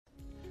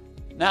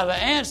Now the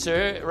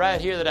answer right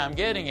here that I'm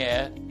getting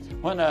at,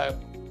 when a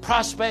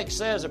prospect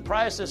says the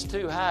price is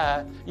too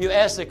high, you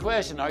ask the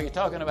question, are you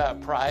talking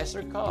about price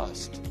or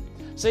cost?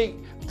 See,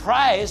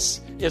 price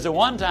is a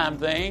one-time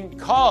thing.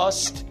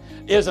 Cost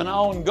is an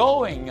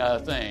ongoing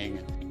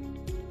thing.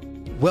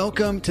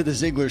 Welcome to The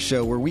Ziglar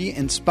Show, where we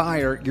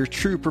inspire your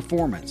true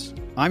performance.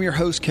 I'm your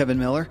host, Kevin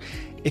Miller.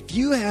 If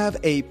you have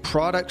a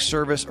product,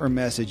 service, or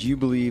message you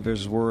believe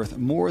is worth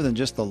more than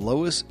just the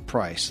lowest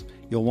price,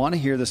 you'll want to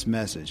hear this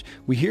message.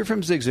 We hear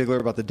from Zig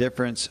Ziglar about the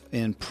difference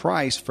in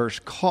price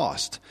versus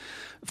cost.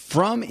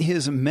 From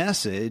his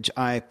message,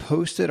 I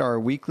posted our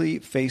weekly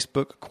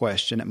Facebook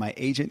question at my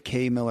Agent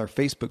K Miller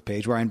Facebook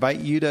page, where I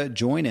invite you to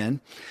join in.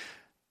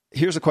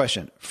 Here's a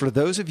question. For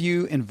those of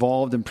you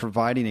involved in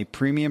providing a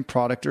premium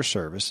product or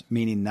service,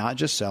 meaning not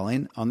just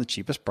selling on the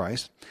cheapest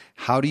price,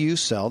 how do you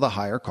sell the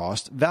higher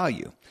cost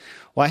value?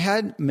 Well, I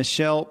had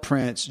Michelle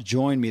Prince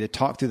join me to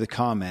talk through the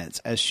comments,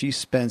 as she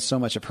spends so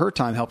much of her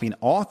time helping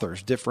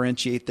authors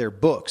differentiate their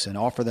books and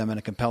offer them in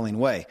a compelling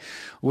way.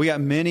 We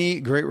got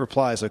many great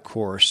replies, of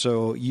course,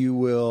 so you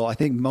will, I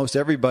think most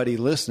everybody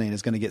listening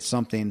is going to get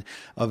something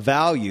of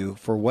value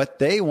for what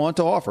they want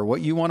to offer,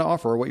 what you want to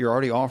offer, or what you're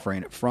already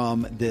offering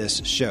from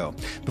this show.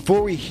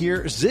 Before we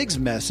hear Zig's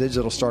message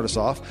that'll start us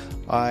off,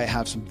 I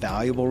have some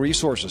valuable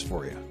resources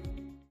for you.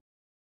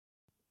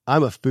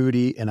 I'm a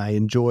foodie, and I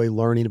enjoy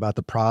learning about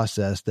the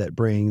process that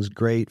brings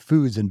great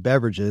foods and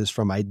beverages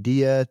from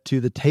idea to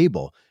the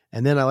table.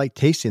 And then I like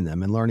tasting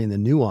them and learning the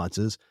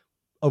nuances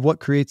of what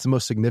creates the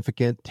most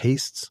significant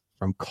tastes,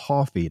 from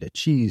coffee to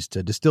cheese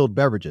to distilled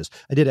beverages.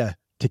 I did a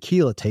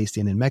tequila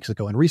tasting in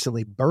Mexico, and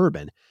recently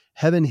bourbon.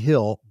 Heaven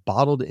Hill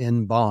Bottled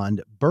in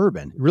Bond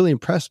bourbon really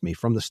impressed me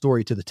from the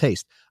story to the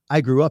taste.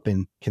 I grew up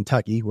in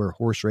Kentucky, where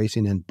horse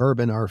racing and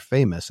bourbon are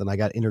famous, and I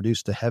got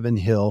introduced to Heaven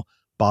Hill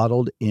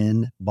Bottled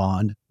in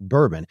Bond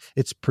bourbon.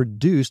 It's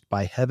produced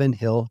by Heaven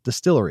Hill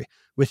Distillery,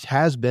 which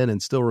has been and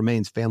still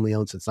remains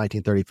family-owned since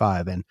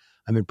 1935. And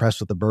I'm impressed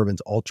with the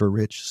bourbon's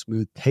ultra-rich,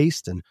 smooth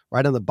taste. And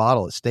right on the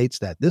bottle, it states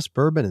that this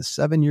bourbon is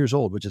 7 years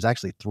old, which is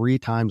actually 3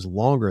 times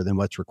longer than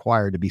what's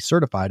required to be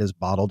certified as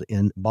Bottled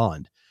in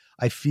Bond.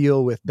 I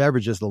feel with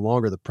beverages, the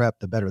longer the prep,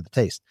 the better the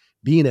taste.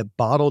 Being a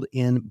Bottled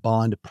in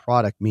Bond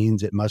product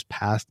means it must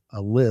pass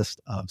a list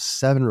of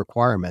 7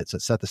 requirements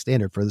that set the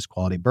standard for this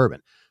quality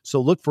bourbon. So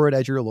look for it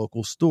at your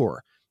local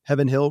store.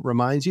 Heaven Hill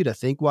reminds you to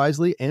think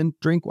wisely and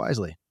drink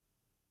wisely.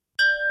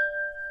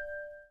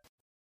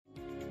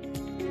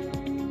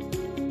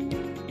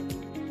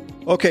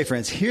 Okay,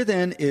 friends, here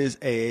then is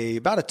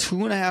about a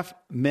 2.5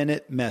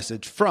 minute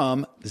message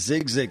from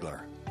Zig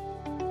Ziglar.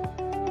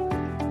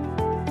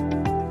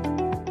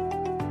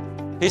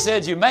 He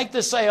said, you make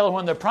the sale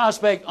when the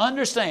prospect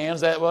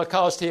understands that it will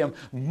cost him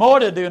more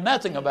to do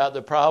nothing about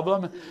the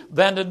problem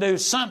than to do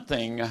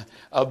something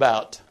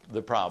about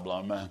the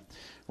problem.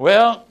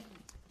 Well,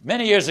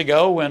 many years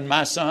ago, when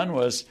my son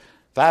was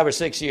 5 or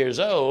 6 years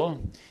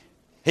old,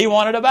 he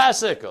wanted a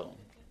bicycle.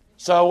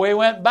 So we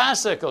went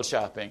bicycle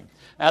shopping.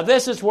 Now,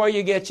 this is where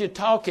you get your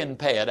talking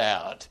pad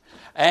out.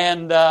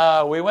 And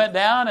we went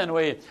down and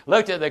we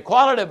looked at the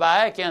quality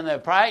bike and the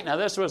price. Now,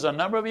 this was a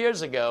number of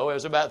years ago. It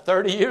was about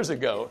 30 years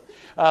ago.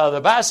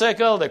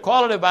 The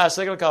quality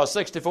bicycle cost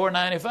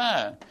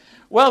 $64.95.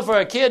 Well, for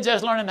a kid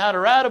just learning how to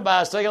ride a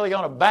bicycle, they're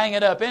going to bang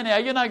it up anyhow.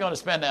 You're not going to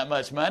spend that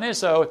much money.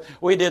 So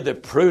we did the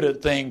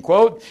prudent thing,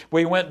 quote.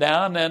 We went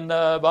down and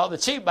bought the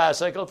cheap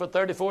bicycle for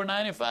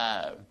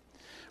 $34.95.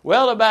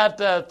 Well,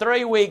 about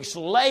 3 weeks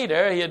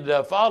later, he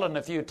had fallen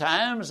a few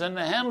times and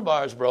the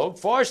handlebars broke.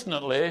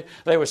 Fortunately,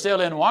 they were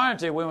still in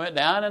warranty. We went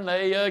down and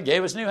they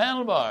gave us new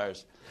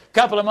handlebars. A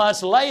couple of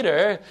months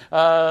later,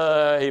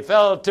 he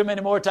fell too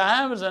many more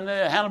times and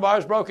the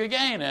handlebars broke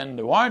again and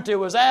the warranty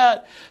was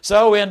out.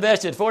 So we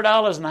invested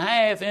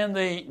 $4.50 in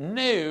the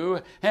new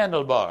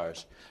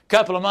handlebars.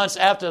 Couple of months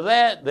after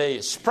that,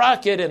 the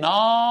sprocket and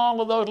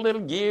all of those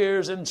little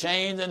gears and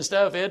chains and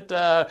stuff, it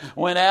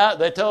went out.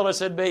 They told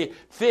us it'd be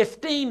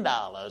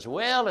 $15.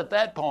 Well, at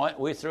that point,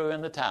 we threw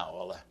in the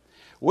towel.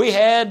 We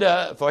had,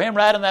 for him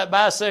riding that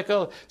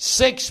bicycle,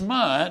 6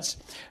 months.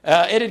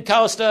 It had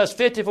cost us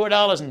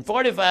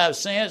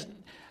 $54.45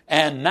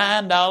 and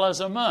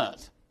 $9 a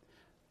month.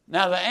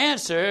 Now, the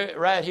answer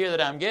right here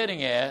that I'm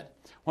getting at,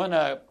 when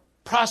a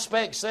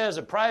prospect says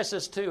the price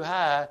is too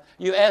high,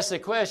 you ask the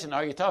question,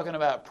 are you talking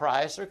about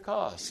price or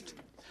cost?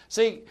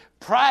 See,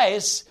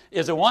 price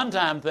is a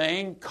one-time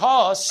thing.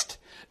 Cost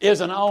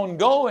is an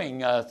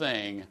ongoing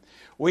thing.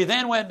 We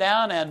then went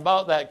down and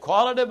bought that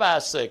quality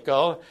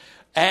bicycle,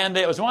 and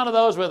it was one of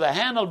those with the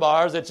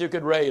handlebars that you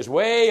could raise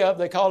way up.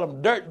 They called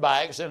them dirt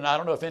bikes, and I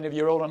don't know if any of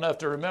you are old enough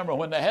to remember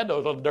when they had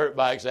those little dirt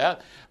bikes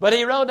out. But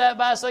he rode that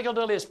bicycle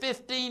till he was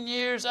 15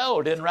 years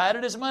old. Didn't ride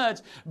it as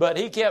much, but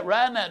he kept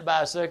riding that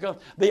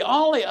bicycle. The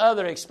only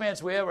other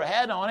expense we ever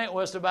had on it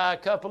was to buy a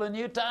couple of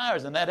new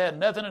tires, and that had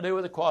nothing to do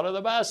with the quality of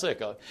the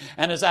bicycle.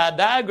 And as I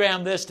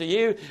diagram this to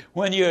you,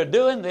 when you're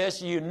doing this,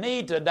 you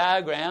need to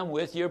diagram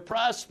with your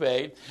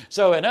prospect.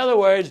 So in other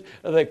words,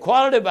 the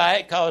quality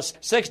bike costs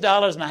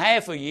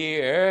 $6.50 a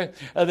year.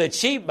 The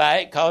cheap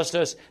bike cost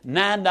us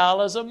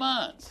 $9 a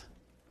month.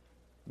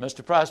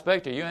 Mr.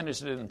 Prospect, are you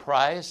interested in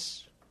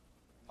price?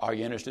 Are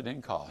you interested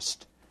in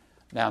cost?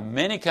 Now,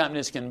 many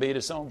companies can beat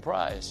us on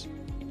price.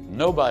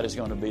 Nobody's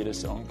going to beat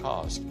us on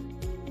cost.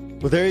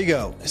 Well, there you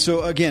go.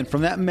 So again,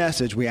 from that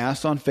message we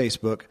asked on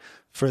Facebook,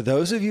 for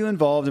those of you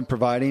involved in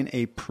providing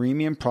a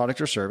premium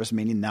product or service,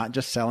 meaning not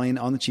just selling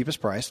on the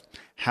cheapest price,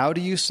 how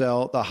do you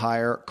sell the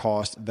higher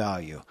cost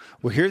value?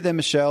 Well, here then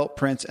Michelle,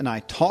 Prince, and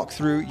I talk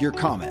through your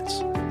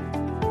comments.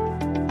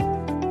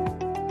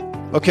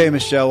 Okay,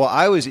 Michelle, well,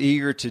 I was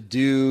eager to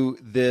do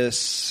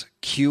this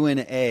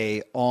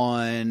Q&A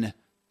on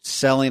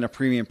selling a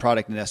premium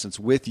product in essence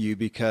with you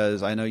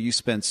because I know you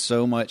spend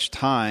so much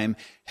time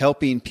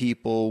helping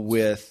people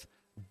with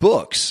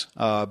books,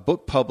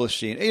 book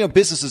publishing,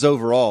 businesses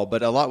overall,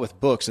 but a lot with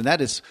books. And that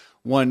is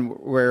one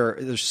where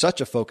there's such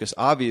a focus,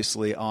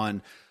 obviously,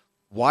 on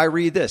why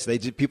read this?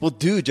 People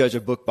do judge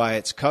a book by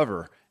its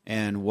cover.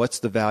 And what's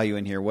the value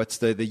in here? What's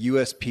the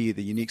USP,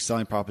 the unique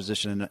selling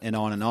proposition, and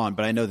on and on.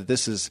 But I know that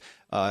this is,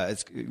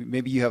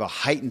 maybe you have a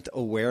heightened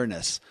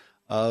awareness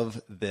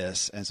of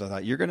this. And so I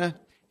thought you're gonna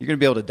be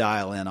able to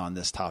dial in on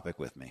this topic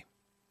with me.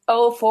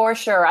 Oh, for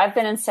sure. I've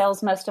been in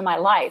sales most of my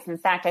life. In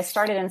fact, I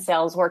started in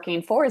sales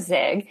working for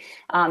Zig,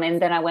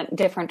 and then I went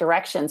different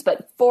directions.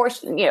 But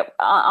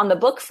on the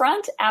book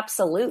front,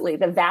 absolutely.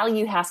 The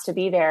value has to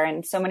be there.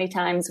 And so many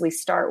times we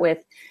start with,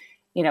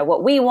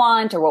 what we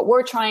want or what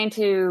we're trying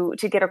to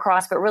get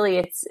across, but really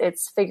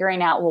it's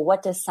figuring out, well,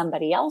 what does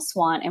somebody else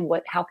want and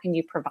how can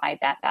you provide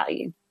that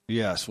value?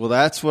 Yes. Well,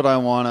 that's what I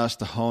want us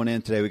to hone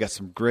in today. We got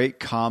some great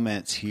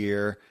comments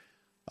here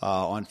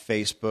on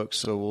Facebook.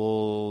 So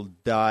we'll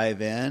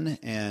dive in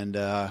and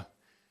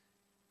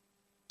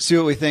see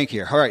what we think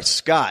here. All right.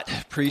 Scott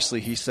Priestley,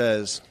 he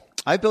says,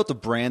 I built a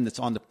brand that's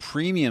on the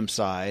premium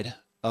side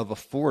of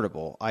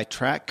affordable. I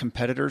track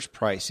competitors'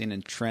 pricing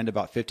and trend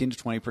about 15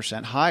 to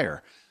 20%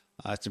 higher.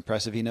 It's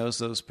impressive he knows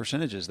those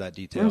percentages that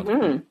detailed.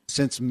 Mm-hmm.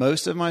 Since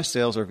most of my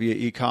sales are via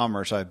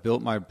e-commerce, I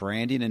built my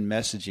branding and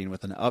messaging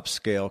with an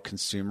upscale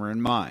consumer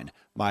in mind.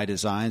 My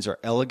designs are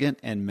elegant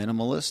and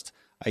minimalist.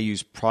 I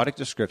use product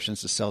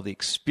descriptions to sell the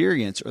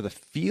experience or the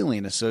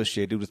feeling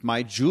associated with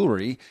my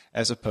jewelry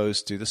as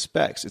opposed to the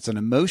specs. It's an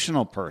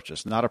emotional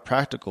purchase, not a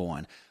practical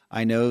one.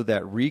 I know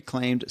that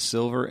reclaimed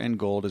silver and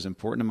gold is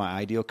important to my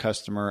ideal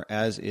customer,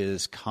 as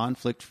is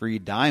conflict-free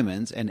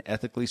diamonds and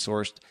ethically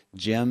sourced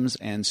gems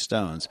and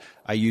stones.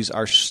 I use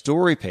our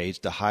story page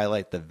to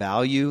highlight the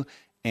value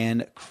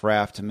and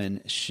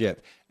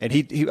craftsmanship. And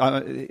he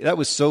that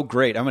was so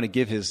great. I'm going to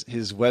give his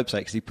website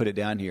because he put it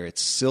down here. It's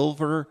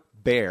Silver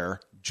Bear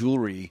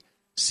Jewelry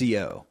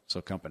Co.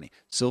 So company,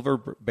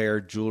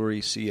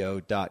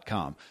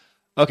 silverbearjewelryco.com.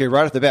 Okay,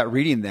 right off the bat,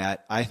 reading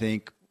that, I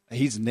think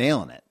he's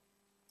nailing it.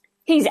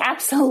 He's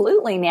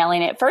absolutely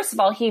nailing it. First of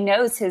all, he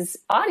knows his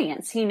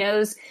audience. He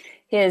knows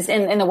his,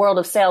 in the world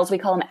of sales, we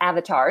call them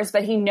avatars,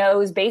 but he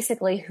knows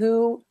basically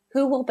who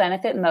will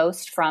benefit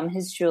most from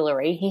his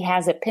jewelry. He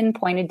has it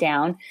pinpointed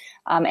down,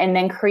 and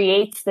then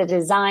creates the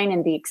design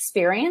and the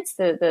experience,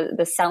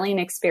 the selling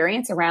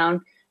experience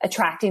around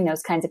attracting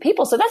those kinds of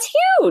people. So that's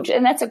huge.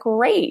 And that's a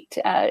great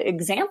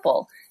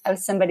example of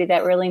somebody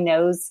that really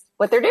knows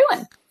what they're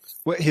doing.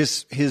 Well,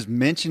 his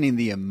mentioning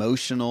the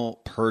emotional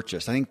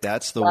purchase, I think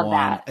that's the Love one.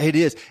 That. It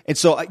is. And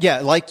so,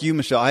 yeah, like you,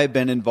 Michelle, I have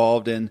been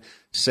involved in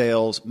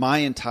sales my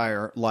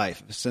entire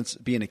life since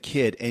being a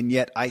kid. And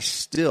yet I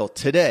still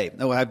today,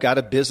 I've got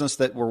a business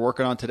that we're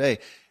working on today,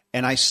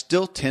 and I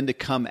still tend to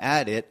come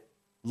at it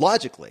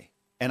logically.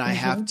 And I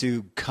have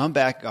to come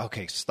back.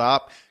 Okay,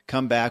 stop,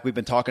 come back. We've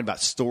been talking about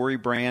Story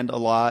Brand a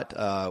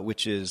lot,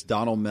 which is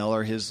Donald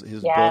Miller, his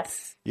book.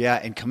 Yeah,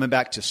 and coming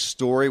back to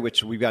story,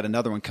 which we've got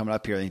another one coming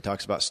up here, and he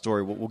talks about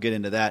story. We'll get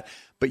into that.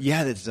 But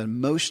yeah, it's an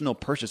emotional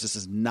purchase. This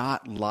is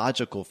not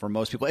logical for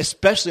most people,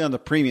 especially on the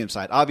premium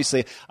side.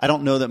 Obviously, I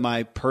don't know that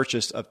my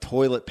purchase of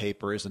toilet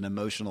paper is an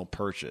emotional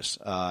purchase.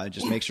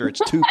 Just make sure it's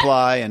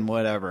 2-ply and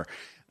whatever.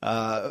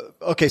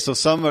 Okay, so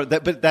some are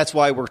that, but that's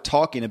why we're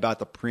talking about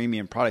the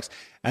premium products.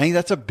 I think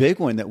that's a big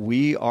one, that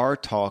we are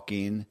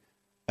talking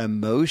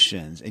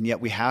emotions, and yet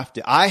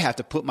I have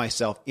to put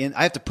myself in,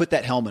 I have to put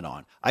that helmet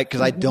on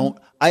because I don't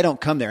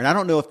come there. And I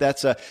don't know if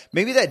that's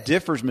maybe that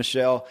differs,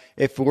 Michelle,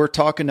 if we're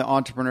talking to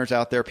entrepreneurs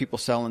out there, people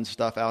selling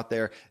stuff out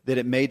there, that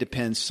it may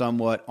depend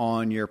somewhat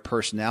on your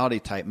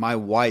personality type. My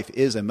wife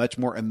is a much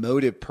more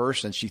emotive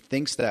person. She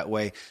thinks that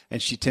way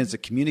and she tends to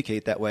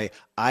communicate that way.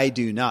 I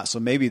do not. So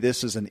maybe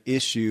this is an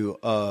issue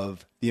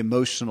of the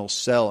emotional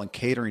sell and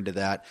catering to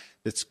that.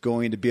 That's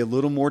going to be a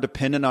little more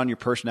dependent on your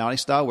personality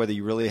style, whether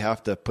you really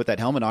have to put that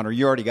helmet on or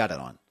you already got it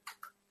on.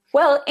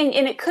 Well, and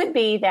it could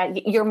be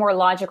that you're more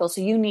logical, so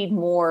you need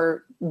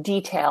more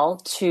detail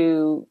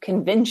to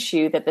convince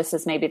you that this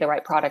is maybe the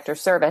right product or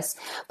service.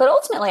 But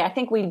ultimately, I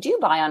think we do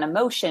buy on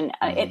emotion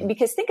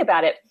because think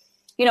about it.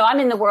 I'm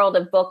in the world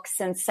of books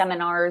and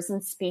seminars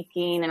and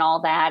speaking and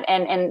all that.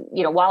 And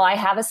while I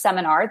have a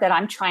seminar that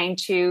I'm trying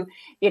to,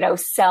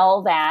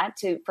 sell that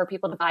for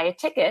people to buy a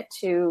ticket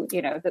to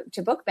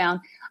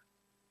Bookbound,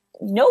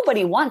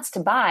 nobody wants to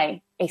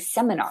buy a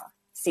seminar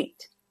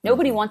seat.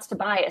 Nobody wants to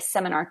buy a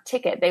seminar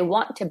ticket. They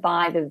want to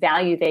buy the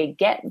value they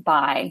get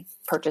by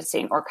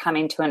purchasing or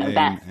coming to an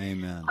event.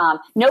 Amen.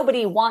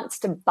 Nobody wants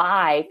to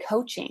buy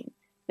coaching.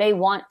 They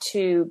want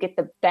to get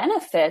the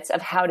benefits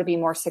of how to be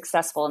more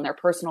successful in their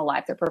personal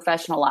life, their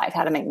professional life,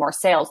 how to make more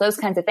sales, those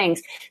kinds of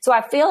things. So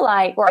I feel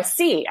like, or I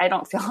see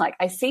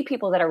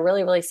people that are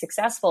really, really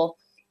successful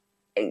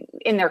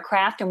in their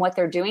craft, and what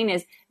they're doing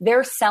is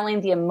they're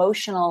selling the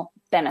emotional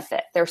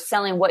benefit. They're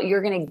selling what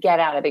you're going to get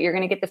out of it. You're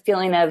going to get the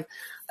feeling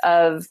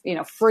of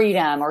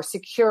freedom or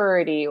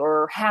security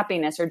or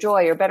happiness or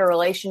joy or better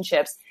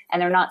relationships.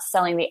 And they're not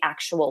selling the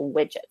actual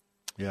widget.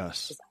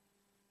 Yes.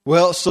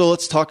 Well, so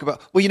let's talk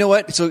about, well, you know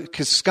what? So,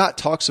 because Scott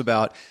talks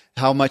about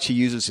how much he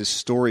uses his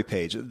story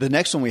page. The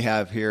next one we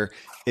have here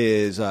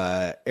is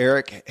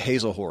Eric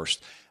Hazelhorst.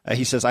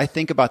 He says, I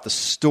think about the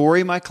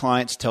story my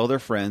clients tell their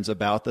friends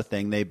about the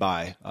thing they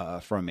buy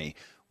from me.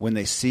 When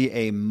they see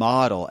a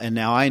model, and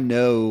now I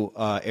know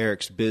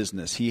Eric's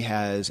business. He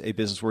has a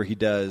business where he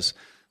does,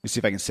 let me see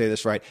if I can say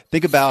this right.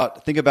 Think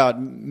about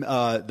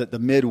the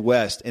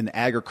Midwest and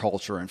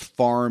agriculture and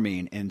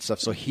farming and stuff.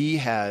 So he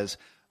has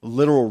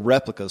literal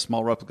replicas,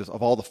 small replicas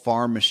of all the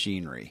farm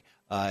machinery.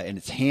 And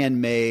it's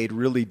handmade,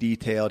 really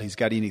detailed. He's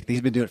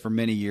been doing it for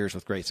many years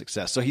with great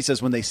success. So he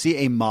says, when they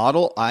see a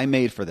model I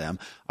made for them,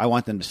 I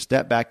want them to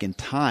step back in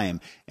time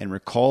and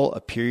recall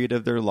a period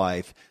of their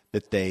life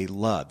that they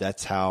love.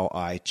 That's how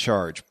I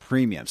charge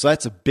premium. So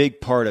that's a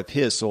big part of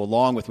his. So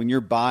along with when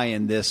you're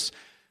buying this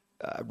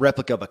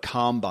replica of a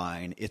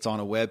combine, it's on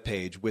a web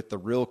page with the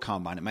real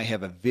combine. It might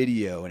have a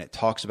video and it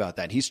talks about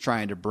that. And he's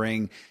trying to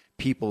bring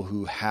people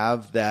who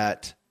have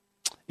that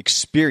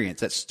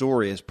experience, that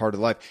story as part of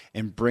life,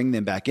 and bring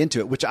them back into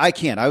it, which I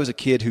can't. I was a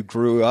kid who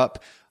grew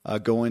up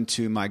going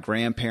to my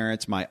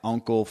grandparents, my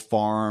uncle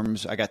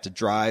farms. I got to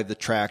drive the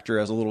tractor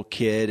as a little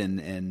kid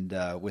and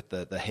with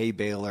the hay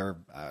baler,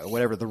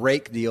 whatever, the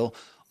rake deal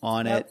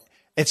on it.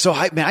 And so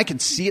I can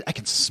see it, I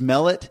can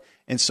smell it.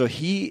 And so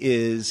he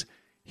is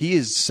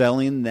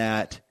selling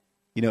that,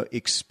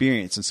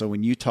 experience. And so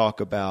when you talk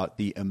about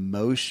the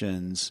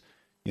emotions,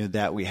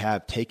 that we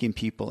have, taking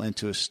people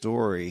into a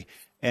story,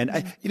 and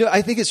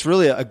I think it's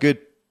really a good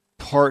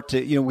part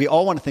to, we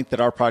all want to think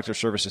that our product or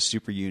service is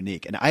super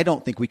unique. And I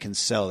don't think we can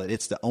sell it.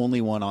 It's the only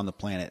one on the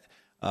planet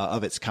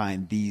of its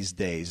kind these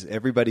days.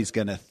 Everybody's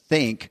going to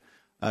think,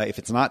 if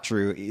it's not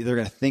true, they're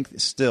going to think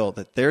still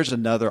that there's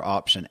another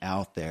option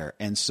out there.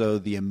 And so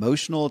the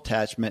emotional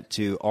attachment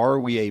to, are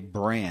we a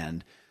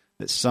brand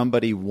that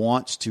somebody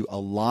wants to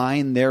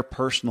align their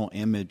personal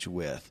image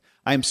with?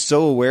 I'm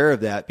so aware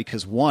of that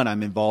because, one,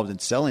 I'm involved in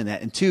selling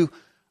that. And two,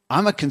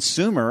 I'm a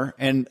consumer,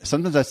 and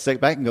sometimes I step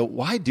back and go,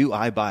 why do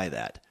I buy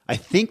that? I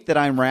think that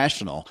I'm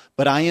rational,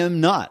 but I am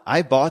not.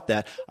 I bought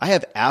that. I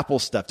have Apple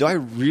stuff. Do I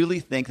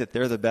really think that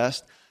they're the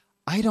best?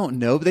 I don't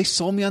know, but they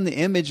sold me on the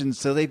image, and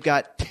so they've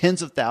got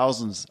tens of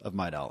thousands of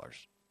my dollars.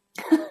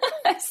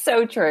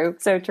 So true.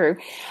 So true.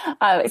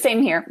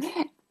 Same here.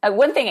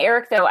 One thing,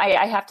 Eric, though,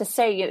 I have to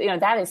say,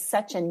 that is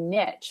such a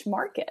niche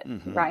market,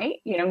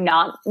 right?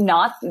 Not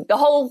the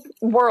whole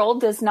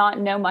world does not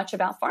know much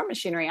about farm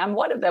machinery. I'm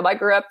one of them. I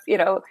grew up,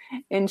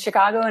 in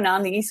Chicago and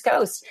on the East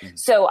Coast.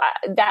 So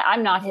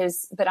I'm not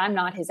his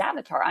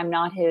avatar. I'm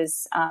not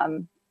his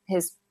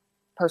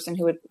person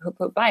who would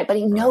buy it, but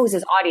he knows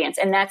his audience,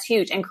 and that's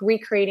huge. And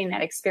recreating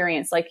that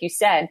experience, like you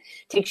said,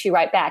 takes you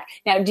right back.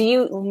 Now, do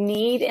you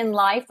need in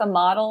life a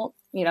model,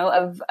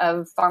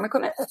 of farm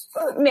equipment?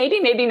 Maybe,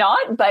 maybe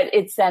not, but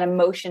it's that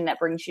emotion that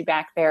brings you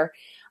back there.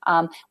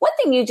 One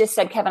thing you just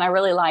said, Kevin, I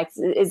really liked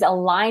is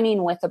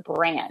aligning with a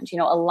brand,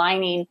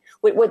 aligning.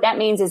 What that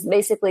means is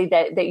basically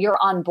that you're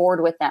on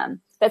board with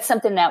them. That's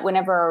something that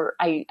whenever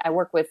I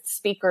work with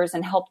speakers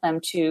and help them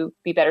to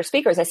be better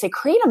speakers, I say,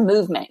 create a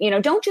movement,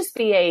 don't just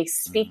be a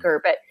speaker,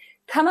 but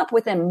come up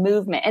with a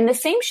movement. And the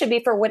same should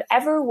be for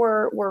whatever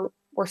we're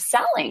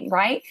selling,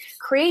 right?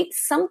 Create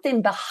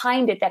something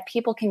behind it that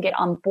people can get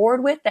on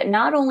board with, that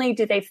not only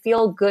do they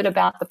feel good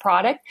about the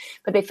product,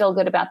 but they feel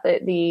good about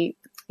the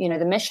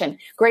mission.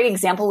 Great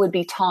example would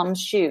be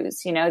Tom's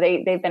shoes.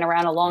 They've been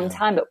around a long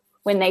time, but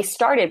when they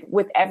started,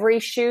 with every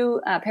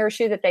pair of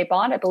shoe that they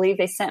bought, I believe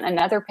they sent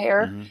another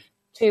pair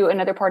to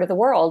another part of the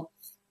world.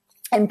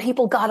 And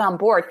people got on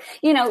board.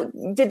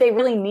 Did they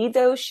really need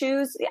those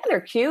shoes? Yeah,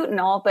 they're cute and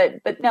all,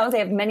 but no, they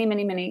have many,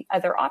 many, many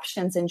other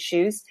options in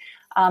shoes.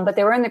 But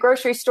they were in the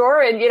grocery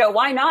store, and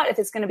why not if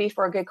it's going to be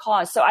for a good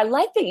cause? So I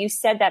like that you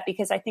said that,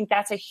 because I think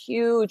that's a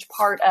huge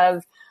part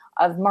of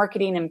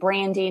marketing and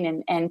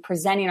branding and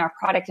presenting our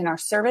product and our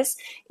service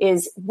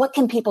is, what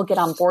can people get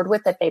on board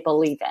with that they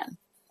believe in?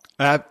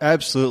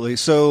 Absolutely.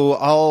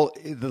 So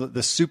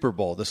the Super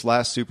Bowl, this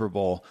last Super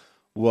Bowl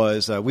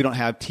was, we don't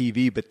have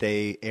TV, but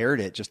they aired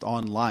it just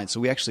online. So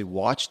we actually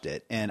watched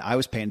it, and I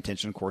was paying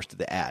attention, of course, to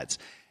the ads.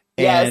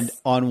 And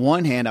on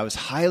one hand, I was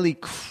highly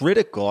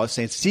critical. I was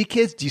saying, see,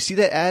 kids, do you see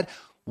that ad?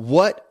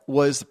 What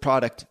was the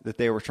product that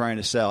they were trying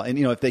to sell? And,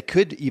 if they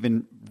could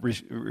even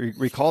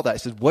recall that. I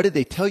said, what did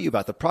they tell you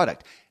about the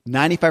product?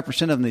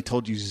 95% of them, they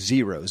told you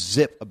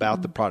zip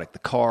about the product, the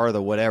car,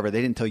 the whatever.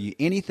 They didn't tell you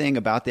anything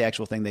about the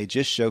actual thing. They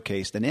just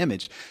showcased an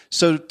image.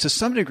 So to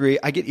some degree,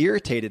 I get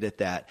irritated at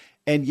that.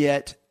 And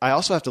yet I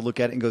also have to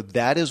look at it and go,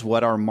 that is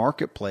what our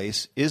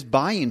marketplace is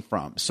buying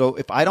from. So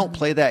if I don't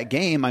play that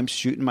game, I'm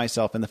shooting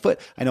myself in the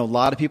foot. I know a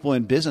lot of people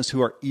in business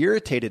who are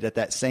irritated at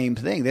that same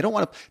thing. They don't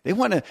want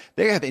to,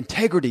 they have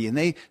integrity and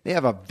they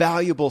have a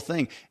valuable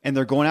thing, and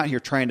they're going out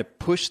here trying to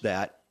push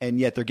that. And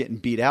yet they're getting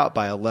beat out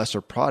by a lesser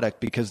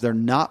product because they're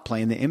not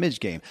playing the image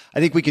game. I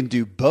think we can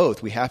do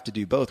both. We have to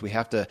do both. We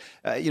have to,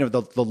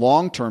 the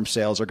long-term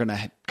sales are going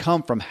to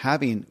come from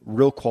having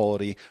real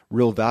quality,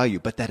 real value.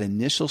 But that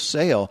initial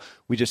sale,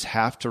 we just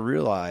have to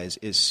realize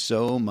is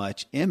so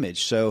much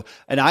image. So,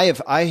 and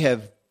I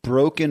have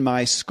broken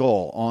my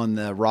skull on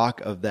the rock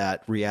of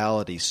that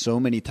reality so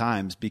many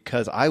times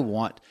because I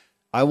want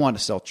to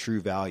sell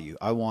true value.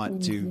 I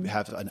want to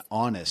have an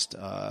honest,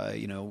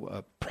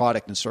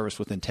 product and service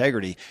with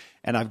integrity.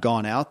 And I've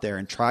gone out there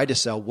and tried to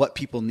sell what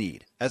people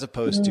need, as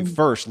opposed to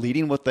first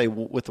leading with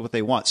what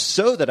they want,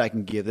 so that I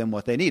can give them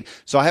what they need.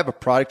 So I have a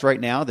product right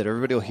now that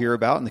everybody will hear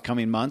about in the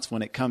coming months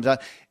when it comes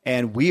out,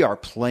 and we are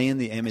playing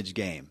the image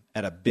game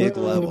at a big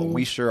level.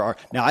 We sure are.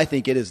 Now, I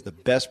think it is the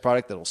best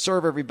product that will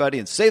serve everybody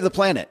and save the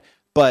planet.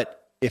 But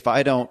if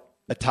I don't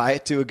tie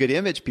it to a good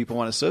image people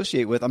want to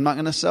associate with, I'm not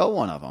going to sell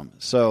one of them.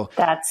 So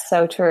that's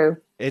so true.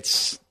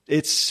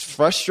 It's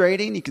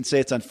frustrating. You can say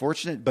it's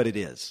unfortunate, but it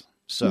is.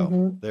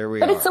 So there we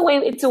are. But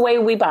it's a way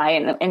we buy,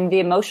 and the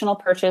emotional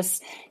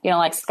purchase,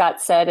 like Scott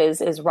said,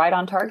 is right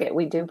on target.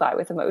 We do buy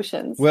with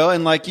emotions. Well,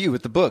 and like you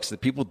with the books, that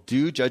people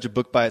do judge a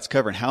book by its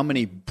cover, and how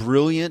many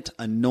brilliant,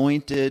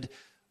 anointed,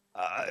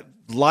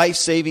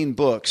 life-saving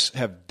books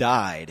have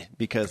died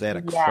because they had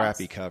a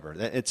crappy cover.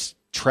 It's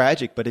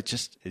tragic, but it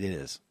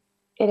is.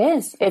 It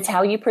is. It's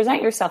how you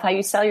present yourself, how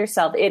you sell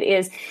yourself. It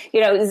is,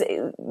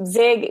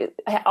 Zig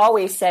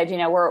always said,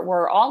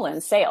 we're all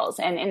in sales.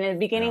 And in the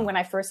beginning, when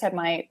I first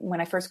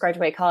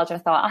graduated college, I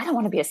thought, I don't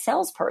want to be a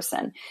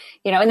salesperson,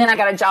 and then I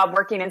got a job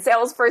working in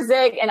sales for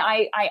Zig. And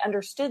I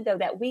understood, though,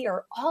 that we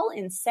are all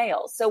in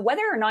sales. So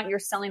whether or not you're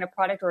selling a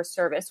product or a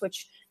service,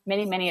 which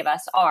many, many of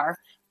us are,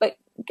 but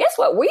guess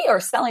what? We are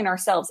selling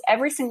ourselves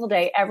every single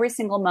day, every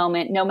single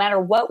moment, no matter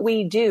what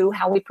we do,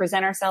 how we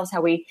present ourselves,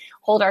 how we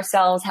hold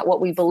ourselves, what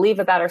we believe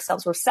about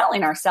ourselves. We're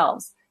selling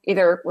ourselves.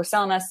 Either we're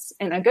selling us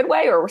in a good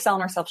way or we're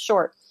selling ourselves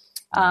short.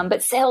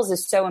 But sales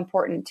is so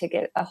important to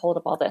get a hold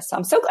of all this. So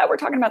I'm so glad we're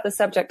talking about this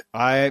subject.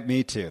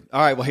 Me too.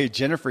 All right. Well, hey,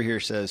 Jennifer here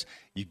says,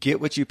 you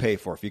get what you pay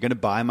for. If you're going to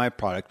buy my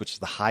product, which is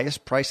the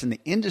highest price in the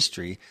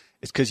industry,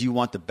 it's because you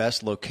want the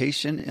best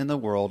location in the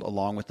world,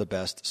 along with the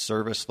best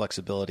service,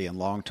 flexibility, and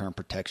long-term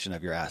protection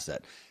of your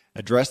asset.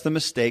 Address the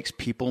mistakes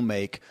people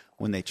make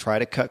when they try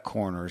to cut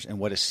corners and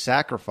what is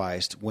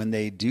sacrificed when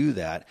they do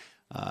that.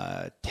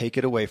 Take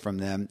it away from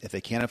them. If they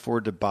can't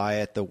afford to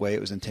buy it the way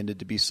it was intended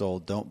to be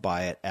sold, don't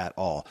buy it at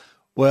all.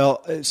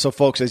 Well, so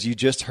folks, as you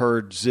just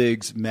heard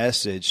Zig's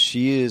message,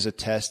 she is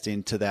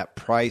attesting to that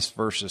price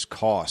versus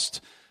cost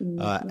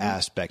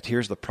aspect.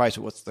 Here's the price,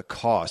 but what's the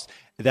cost?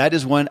 That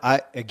is one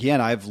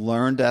I've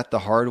learned that the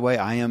hard way.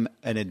 I am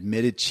an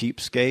admitted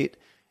cheapskate,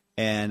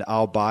 and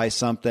I'll buy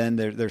something.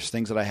 There's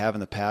things that I have in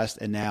the past,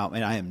 and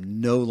I am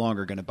no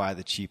longer going to buy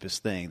the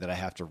cheapest thing that I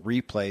have to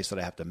replace, that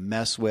I have to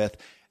mess with.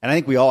 And I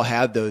think we all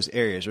have those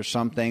areas. There's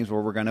some things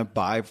where we're going to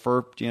buy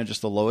for,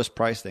 just the lowest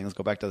price thing. Let's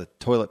go back to the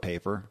toilet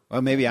paper.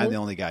 Well, maybe I'm the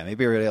only guy.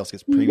 Maybe everybody else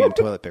gets premium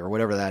toilet paper,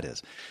 whatever that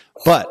is.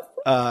 But,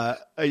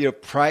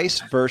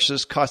 price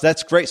versus cost.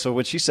 That's great. So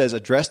when she says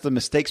address the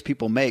mistakes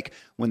people make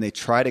when they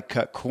try to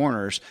cut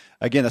corners,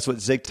 again, that's what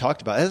Zig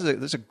talked about.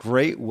 That's a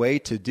great way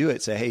to do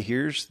it. Say, hey,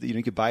 here's,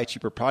 you could buy a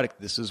cheaper product.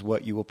 This is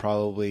what you will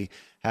probably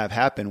have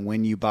happen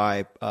when you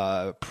buy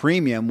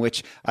premium,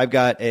 which I've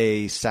got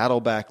a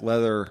saddleback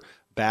leather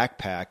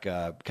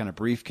backpack kind of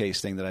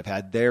briefcase thing that I've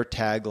had. Their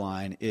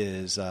tagline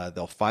is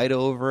they'll fight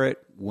over it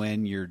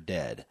when you're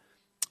dead.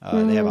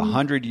 They have a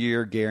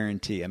 100-year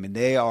guarantee. I mean,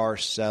 they are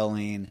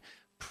selling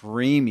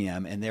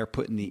premium, and they're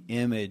putting the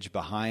image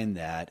behind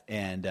that.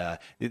 And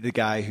the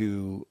guy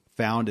who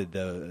founded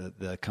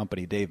the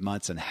company, Dave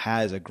Munson,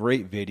 has a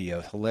great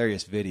video,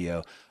 hilarious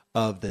video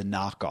of the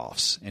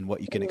knockoffs and what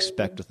you can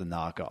expect with the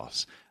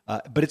knockoffs.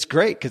 But it's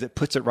great because it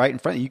puts it right in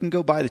front of you. You can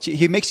go buy the cheap.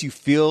 He makes you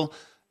feel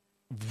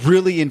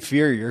really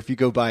inferior if you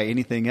go buy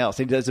anything else.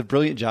 He does a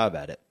brilliant job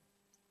at it.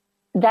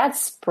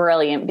 That's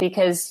brilliant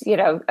because,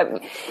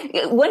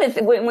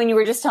 when you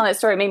were just telling that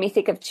story, it made me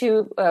think of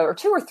two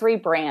or three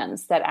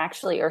brands that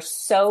actually are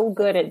so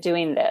good at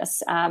doing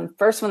this.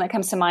 First one that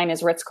comes to mind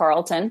is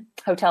Ritz-Carlton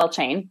hotel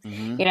chain.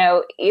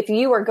 Mm-hmm. If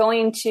you are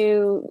going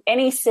to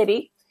any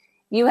city,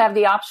 you have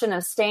the option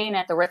of staying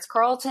at the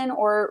Ritz-Carlton,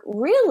 or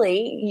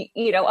really,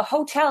 a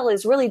hotel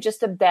is really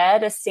just a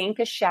bed, a sink,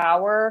 a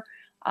shower,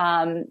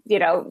 a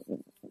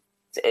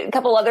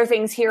couple other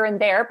things here and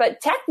there,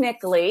 but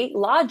technically,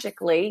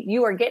 logically,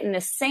 you are getting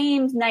the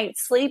same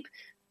night's sleep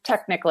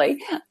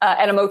technically,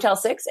 at a Motel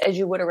 6 as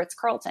you would a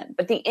Ritz-Carlton.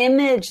 But the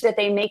image that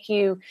they make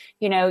you,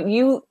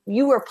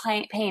 you are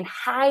paying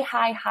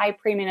high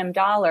premium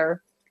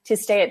dollar to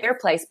stay at their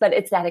place, but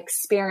it's that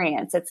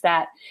experience. It's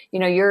that,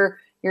 you're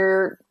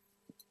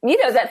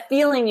that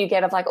feeling you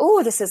get of like,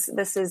 oh, this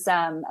is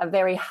a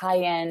very high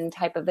end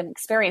type of an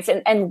experience.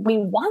 And we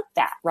want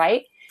that,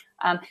 right?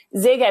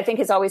 Zig, I think,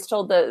 has always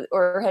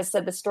has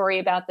said the story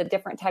about the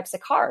different types of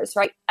cars,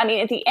 right? I mean,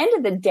 at the end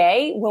of the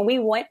day, when we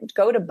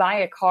go to buy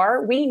a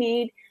car, we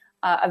need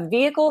a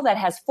vehicle that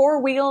has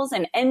 4 wheels,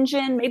 an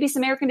engine, maybe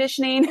some air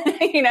conditioning,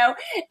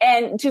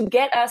 and to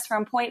get us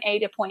from point A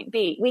to point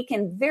B. We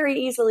can very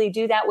easily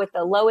do that with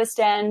the lowest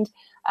end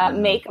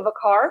make of a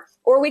car,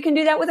 or we can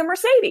do that with a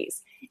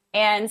Mercedes.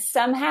 And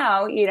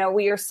somehow,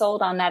 we are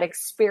sold on that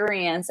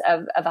experience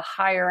of a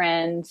higher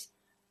end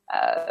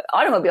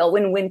automobile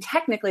when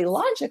technically,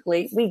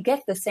 logically, we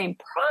get the same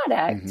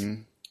product,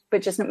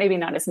 but just maybe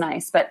not as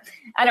nice. But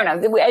I don't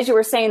know. As you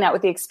were saying that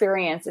with the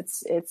experience,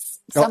 it's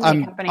some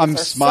companies are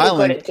smiling.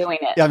 So good at doing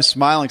it. Yeah, I'm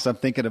smiling because I'm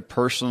thinking of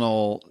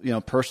personal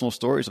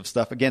stories of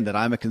stuff again that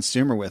I'm a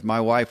consumer with.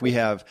 My wife, we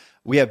have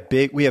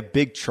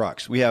big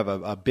trucks. We have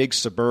a big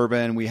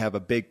Suburban. We have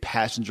a big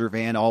passenger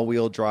van,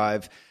 all-wheel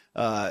drive.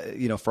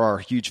 For our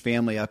huge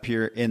family up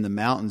here in the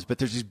mountains, but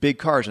there's these big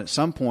cars. And at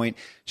some point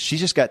she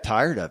just got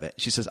tired of it.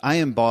 She says, I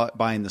am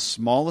buying the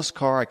smallest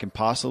car I can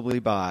possibly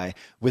buy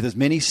with as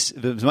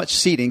much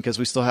seating, because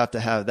we still have to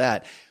have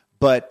that.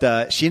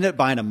 But, she ended up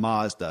buying a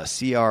Mazda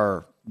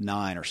CR9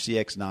 or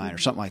CX9 or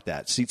something like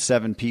that. Seats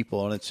 7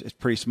 people, and it's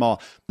pretty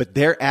small. But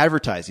their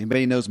advertising,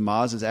 anybody knows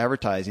Mazda's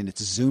advertising,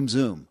 it's zoom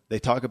zoom. They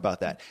talk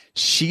about that.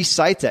 She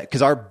cites that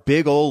because our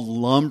big old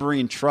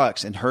lumbering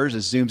trucks, and hers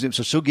is zoom zoom.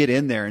 So she'll get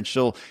in there and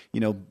she'll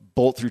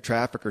bolt through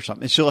traffic or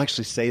something, and she'll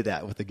actually say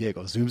that with a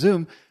giggle, zoom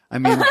zoom. I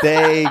mean,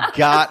 they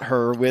got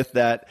her with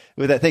that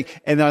thing.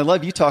 And I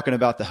love you talking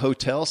about the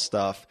hotel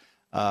stuff.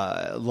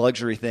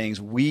 Luxury things.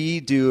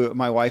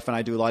 My wife and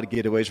I do a lot of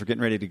getaways. We're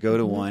getting ready to go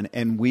to one,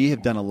 and we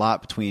have done a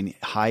lot between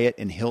Hyatt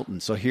and Hilton.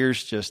 So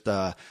here's just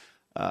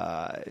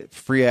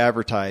free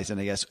advertising,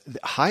 I guess.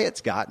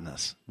 Hyatt's gotten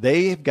us.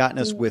 They've gotten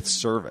us with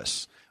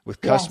service, with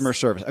customer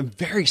service. And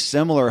very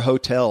similar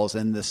hotels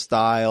in the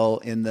style,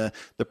 in the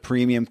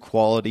premium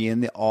quality,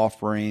 in the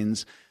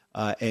offerings.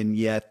 And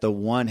yet the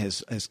one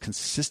has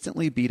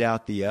consistently beat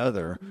out the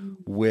other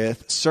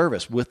with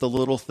service, with the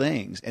little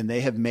things. And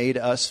they have made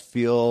us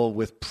feel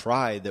with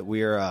pride that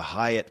we are a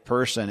Hyatt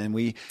person, and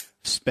we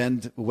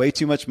spend way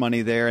too much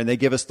money there, and they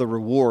give us the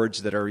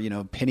rewards that are,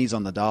 pennies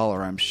on the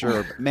dollar, I'm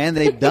sure. But man,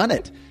 they've done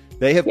it.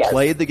 They have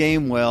played the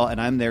game well,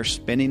 and I'm there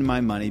spending my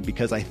money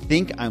because I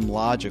think I'm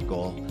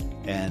logical,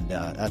 and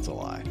that's a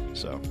lie.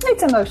 So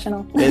it's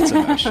emotional. It's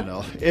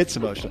emotional. It's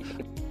emotional.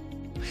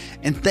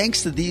 And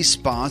thanks to these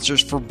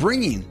sponsors for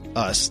bringing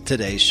us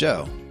today's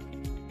show.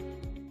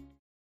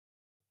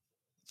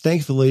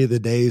 Thankfully, the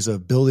days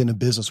of building a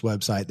business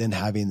website, then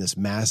having this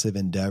massive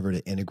endeavor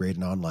to integrate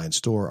an online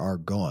store are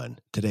gone.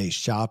 Today,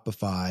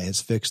 Shopify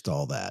has fixed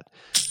all that.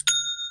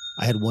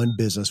 I had one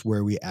business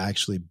where we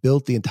actually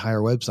built the entire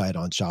website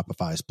on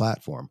Shopify's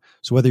platform.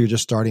 So whether you're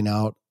just starting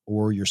out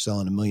or you're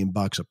selling $1 million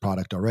of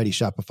product already,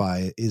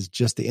 Shopify is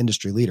just the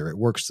industry leader. It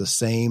works the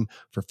same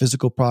for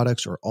physical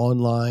products or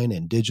online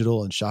and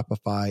digital, and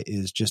Shopify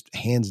is just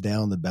hands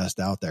down the best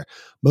out there.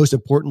 Most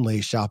importantly,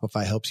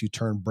 Shopify helps you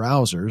turn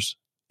browsers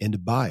into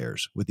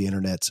buyers with the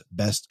internet's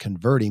best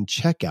converting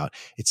checkout.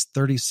 It's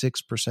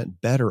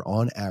 36% better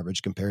on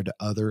average compared to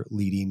other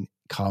leading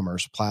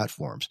commerce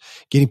platforms.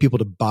 Getting people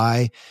to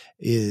buy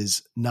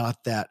is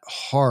not that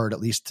hard, at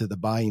least to the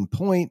buying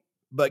point,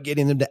 but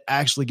getting them to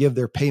actually give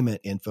their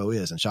payment info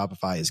is, and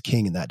Shopify is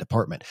king in that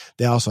department.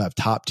 They also have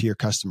top tier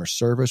customer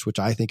service, which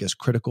I think is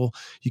critical.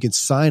 You can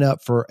sign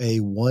up for a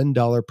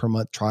 $1 per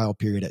month trial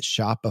period at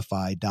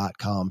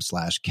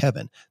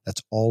shopify.com/Kevin.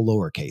 That's all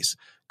lowercase.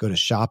 Go to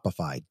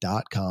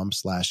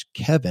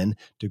shopify.com/Kevin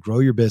to grow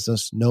your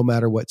business no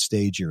matter what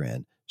stage you're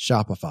in.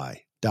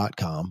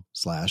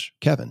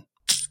 Shopify.com/Kevin.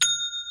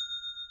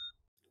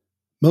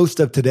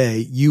 Most of today,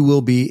 you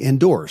will be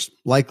indoors,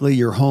 likely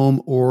your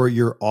home or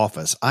your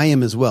office. I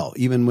am as well.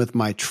 Even with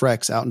my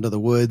treks out into the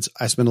woods,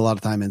 I spend a lot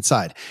of time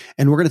inside.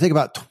 And we're going to take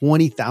about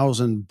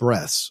 20,000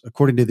 breaths.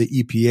 According to the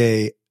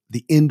EPA,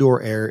 the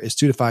indoor air is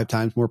 2 to 5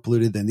 times more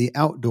polluted than the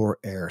outdoor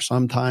air,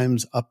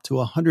 sometimes up to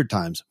 100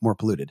 times more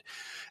polluted.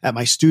 At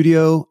my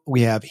studio,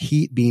 we have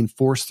heat being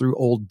forced through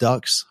old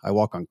ducts. I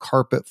walk on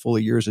carpet full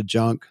of years of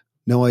junk.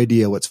 No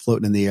idea what's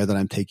floating in the air that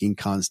I'm taking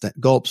constant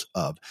gulps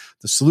of.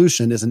 The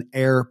solution is an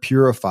air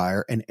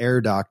purifier, and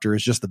Air Doctor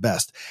is just the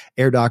best.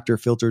 Air Doctor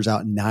filters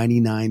out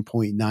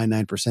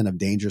 99.99% of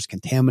dangerous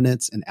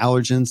contaminants and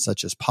allergens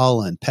such as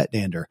pollen, pet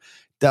dander,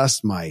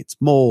 dust mites,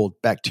 mold,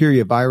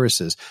 bacteria,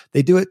 viruses.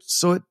 They do it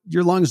so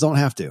your lungs don't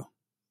have to.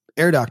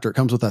 Air Doctor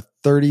comes with a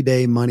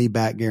 30-day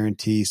money-back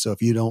guarantee. So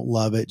if you don't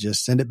love it,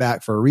 just send it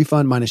back for a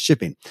refund minus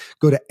shipping.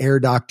 Go to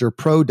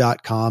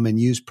airdoctorpro.com and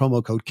use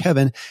promo code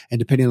Kevin. And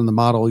depending on the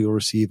model, you'll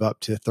receive up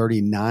to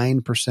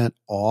 39%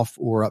 off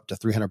or up to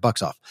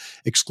 $300 off.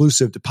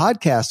 Exclusive to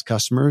podcast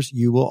customers,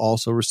 you will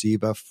also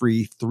receive a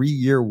free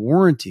 3-year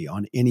warranty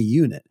on any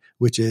unit,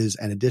 which is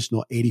an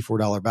additional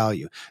 $84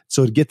 value.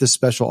 So to get this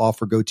special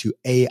offer, go to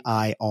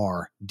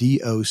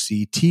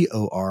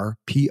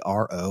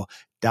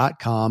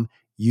airdoctorpro.com.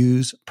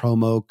 Use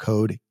promo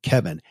code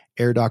Kevin,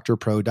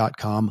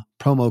 airdoctorpro.com,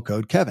 promo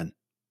code Kevin.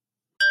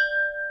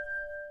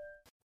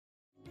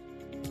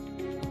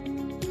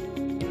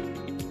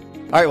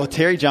 All right. Well,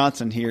 Terry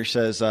Johnson here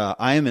says,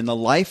 I am in the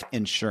life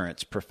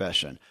insurance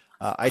profession.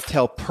 I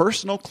tell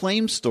personal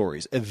claim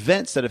stories,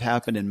 events that have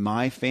happened in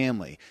my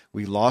family.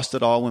 We lost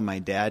it all when my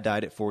dad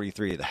died at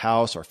 43, the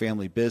house, our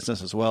family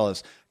business, as well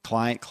as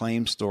client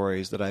claim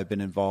stories that I've been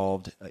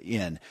involved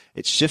in.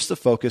 It shifts the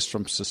focus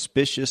from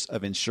suspicious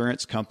of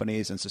insurance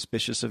companies and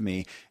suspicious of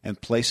me and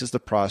places the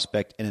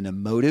prospect in an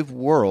emotive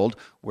world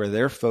where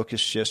their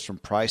focus shifts from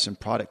price and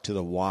product to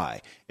the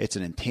why. It's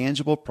an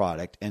intangible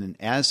product, and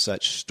as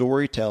such,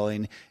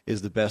 storytelling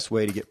is the best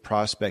way to get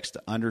prospects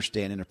to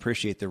understand and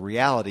appreciate the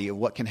reality of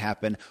what can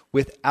happen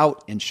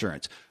without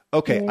insurance.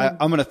 Okay,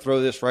 I'm going to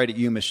throw this right at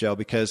you, Michelle,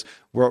 because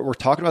we're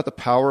talking about the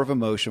power of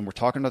emotion. We're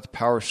talking about the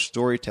power of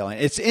storytelling.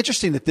 It's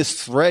interesting that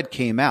this thread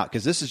came out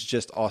because this is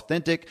just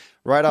authentic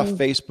right off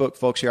Facebook,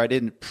 folks. Here, I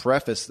didn't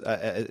preface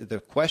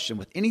the question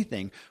with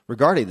anything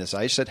regarding this.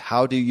 I just said,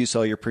 how do you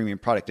sell your premium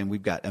product? And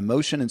we've got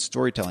emotion and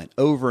storytelling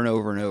over and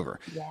over and over.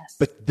 Yes.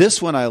 But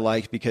this one I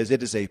like because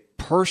it is a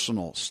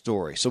personal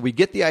story. So we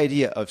get the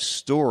idea of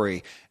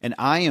story, and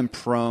I am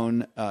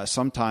prone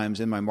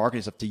sometimes in my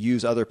marketing stuff to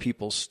use other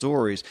people's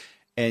stories.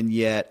 And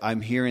yet I'm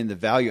hearing the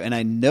value, and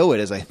I know it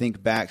as I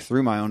think back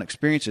through my own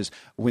experiences.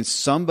 When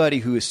somebody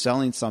who is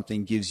selling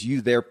something gives you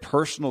their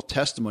personal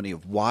testimony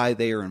of why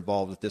they are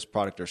involved with this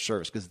product or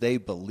service because they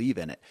believe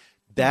in it,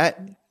 that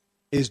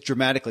is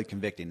dramatically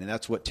convicting. And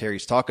that's what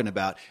Terry's talking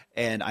about.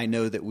 And I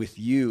know that with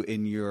you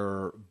in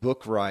your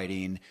book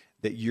writing,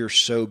 that you're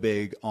so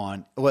big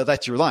on, well,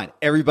 that's your line.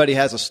 Everybody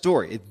has a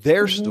story. It's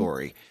their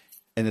story,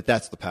 and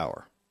that's the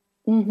power.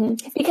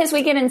 Because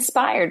we get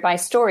inspired by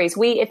stories.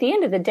 We, at the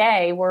end of the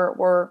day,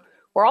 we're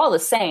all the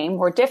same.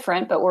 We're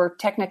different, but we're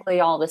technically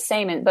all the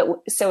same.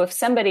 So if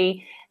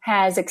somebody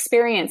has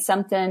experienced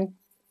something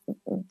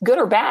good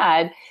or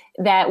bad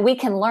that we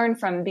can learn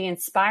from, be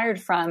inspired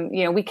from,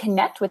 we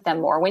connect with them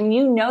more. When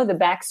you know the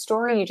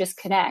backstory, you just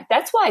connect.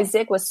 That's why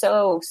Zig was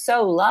so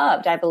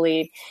loved, I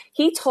believe.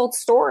 He told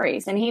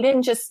stories, and he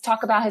didn't just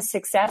talk about his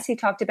success. He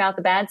talked about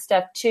the bad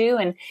stuff too.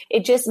 And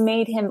it just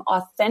made him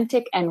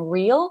authentic and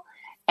real.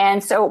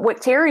 And so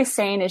what Terry's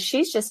saying is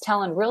she's just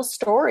telling real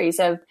stories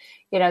of,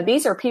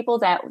 these are people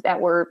that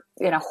were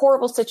in a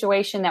horrible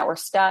situation, that were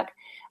stuck.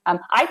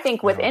 I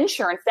think with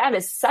insurance, that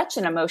is such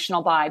an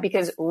emotional buy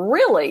because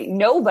really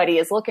nobody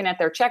is looking at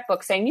their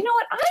checkbook saying, you know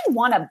what, I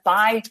want to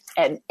buy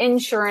an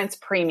insurance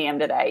premium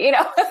today.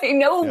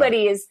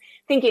 Nobody is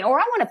thinking, or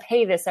I want to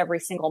pay this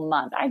every single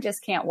month. I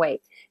just can't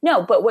wait.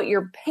 No, but what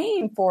you're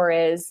paying for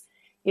is,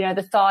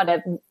 the thought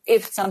of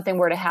if something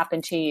were to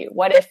happen to you,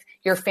 what if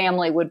your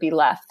family would be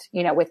left,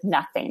 with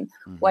nothing?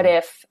 What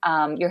if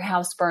your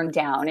house burned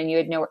down and you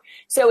had nowhere?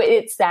 So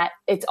it's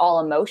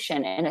all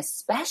emotion, and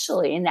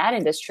especially in that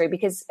industry,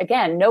 because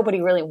again, nobody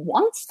really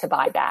wants to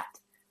buy that,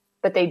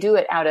 but they do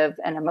it out of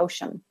an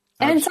emotion.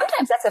 And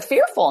sometimes that's a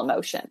fearful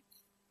emotion.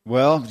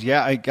 Well,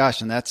 yeah,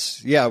 and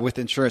that's, with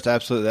insurance,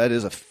 absolutely. That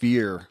is a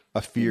fear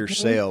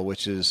sale,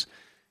 which is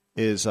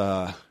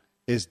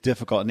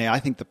difficult. Now, I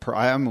think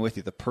I'm with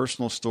you. The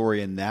personal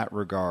story in that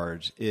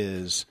regard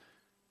is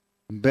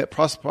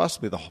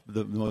possibly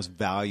the most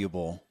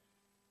valuable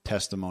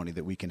testimony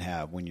that we can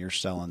have when you're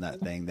selling that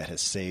thing that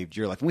has saved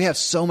your life. And we have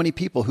so many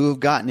people who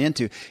have gotten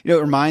into, it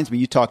reminds me,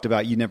 you talked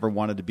about you never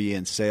wanted to be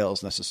in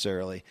sales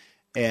necessarily.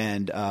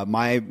 And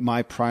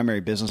my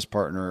primary business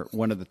partner,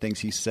 one of the things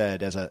he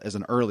said as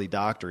an early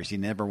doctor is he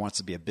never wants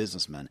to be a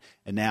businessman.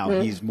 And now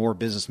he's more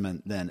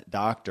businessman than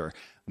doctor.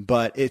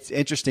 But it's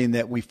interesting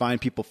that we find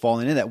people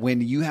falling in that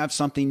when you have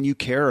something you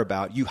care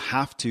about, you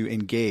have to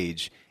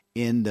engage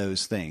in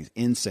those things,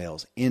 in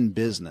sales, in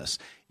business,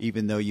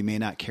 even though you may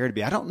not care to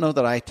be. I don't know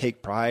that I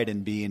take pride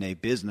in being a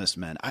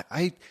businessman.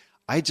 I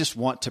just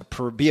want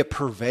to be a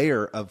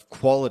purveyor of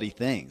quality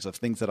things, of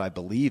things that I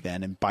believe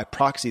in. And by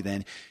proxy,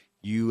 then,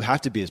 you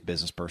have to be a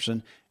business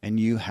person and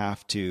you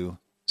have to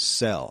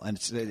sell. And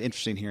it's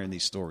interesting hearing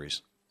these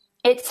stories.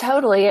 It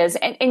totally is.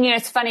 And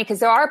it's funny because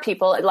there are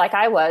people like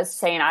I was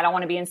saying, I don't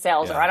want to be in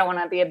sales or I don't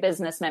want to be a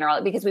businessman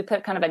because we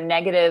put kind of a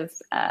negative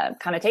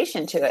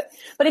connotation to it.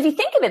 But if you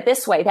think of it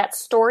this way, that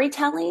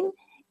storytelling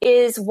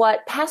is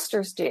what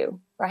pastors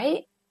do,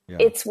 right?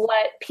 It's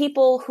what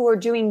people who are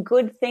doing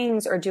good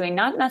things are doing,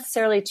 not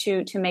necessarily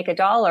to make a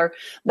dollar,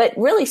 but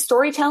really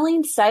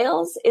storytelling,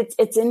 sales,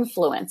 it's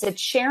influence.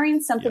 It's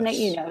sharing something that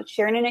you know,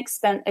 sharing an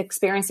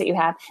experience that you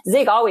have.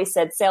 Zig always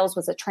said sales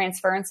was a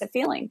transference of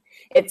feeling.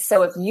 It's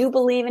so if you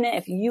believe in it,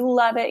 if you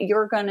love it,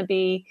 you're going to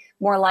be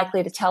more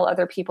likely to tell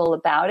other people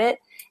about it.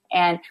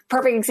 And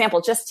perfect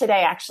example, just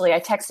today, actually, I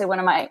texted one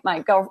of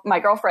my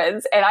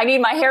girlfriends and I need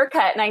my hair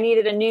cut and I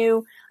needed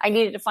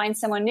to find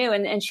someone new.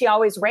 And she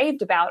always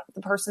raved about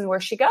the person where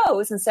she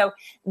goes. And so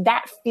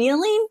that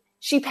feeling,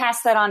 she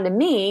passed that on to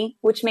me,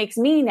 which makes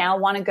me now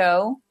want to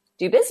go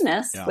do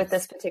business with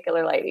this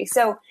particular lady.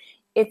 So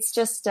it's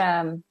just,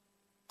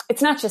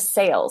 it's not just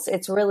sales.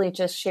 It's really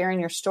just sharing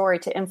your story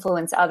to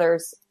influence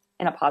others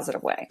in a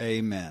positive way.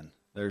 Amen.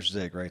 There's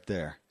Zig right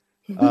there.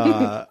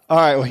 All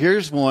right. Well,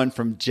 here's one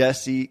from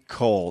Jesse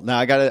Cole. Now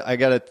I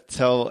gotta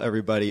tell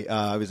everybody,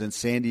 I was in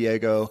San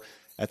Diego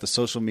at the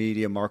Social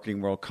Media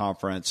Marketing World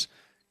Conference,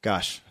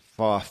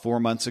 4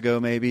 months ago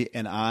maybe.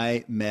 And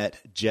I met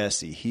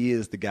Jesse. He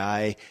is the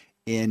guy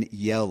in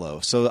yellow.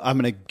 So I'm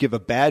going to give a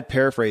bad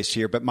paraphrase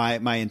here, but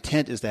my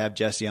intent is to have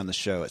Jesse on the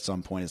show at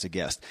some point as a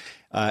guest.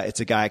 It's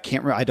a guy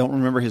I don't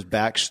remember his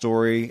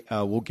backstory.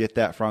 We'll get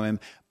that from him,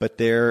 but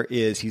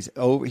he's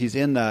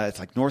in it's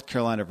like North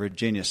Carolina,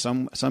 Virginia,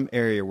 some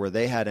area where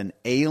they had an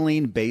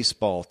ailing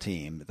baseball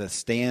team. The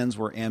stands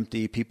were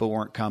empty, people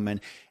weren't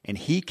coming, and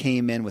he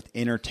came in with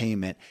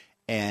entertainment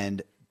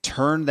and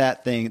turned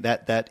that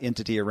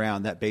entity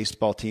around, that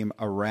baseball team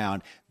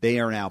around. They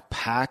are now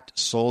packed,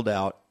 sold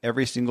out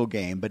every single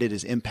game, but it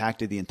has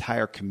impacted the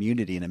entire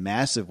community in a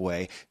massive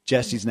way.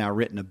 Jesse's now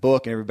written a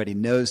book and everybody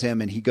knows him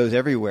and he goes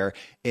everywhere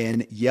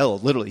in yellow.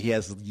 Literally, he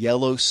has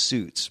yellow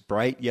suits,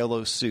 bright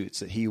yellow suits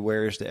that he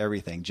wears to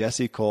everything.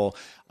 Jesse Cole,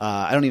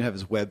 I don't even have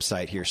his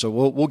website here, so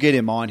we'll get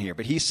him on here.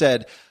 But he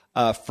said,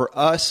 for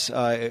us,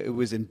 it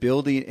was in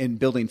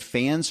building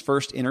fans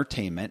first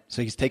entertainment.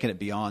 So he's taken it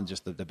beyond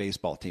just the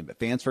baseball team, but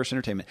fans first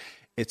entertainment.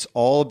 It's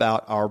all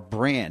about our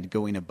brand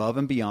going above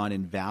and beyond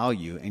in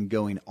value and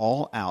going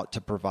all out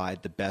to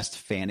provide the best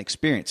fan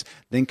experience.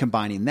 Then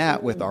combining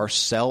that with our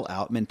sell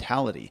out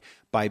mentality.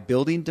 By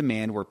building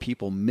demand where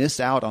people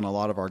miss out on a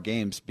lot of our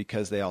games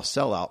because they all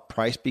sell out,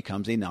 price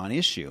becomes a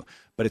non-issue.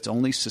 But it's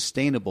only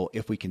sustainable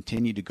if we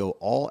continue to go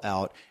all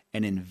out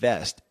and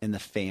invest in the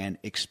fan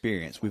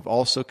experience. We've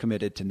also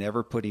committed to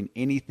never putting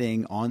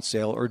anything on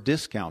sale or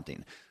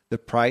discounting. The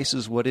price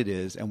is what it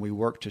is, and we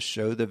work to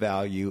show the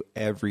value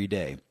every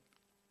day.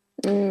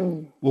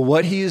 Well,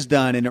 what he has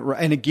done,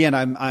 and again,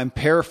 I'm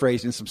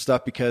paraphrasing some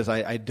stuff because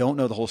I don't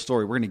know the whole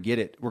story. We're going to get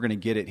it. We're going to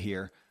get it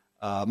here.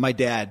 My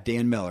dad,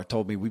 Dan Miller,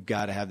 told me we've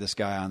got to have this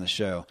guy on the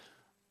show.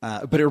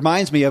 But it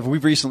reminds me of,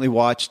 we've recently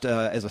watched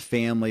as a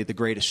family, The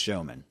Greatest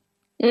Showman.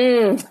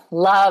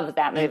 Love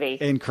that movie.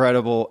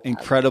 Incredible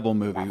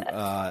movie.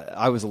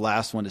 I was the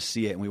last one to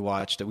see it, and we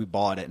watched it. We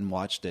bought it and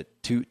watched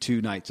it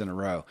two nights in a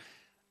row.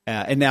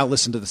 And now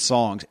listen to the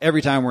songs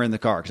every time we're in the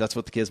car, because that's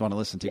what the kids want to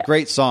listen to. Yeah.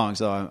 Great songs,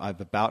 though.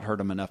 I've about heard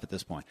them enough at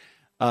this point.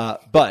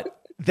 But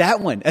that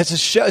one, it's a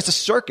show. It's a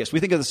circus.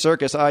 We think of the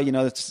circus,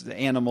 it's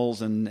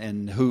animals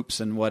and hoops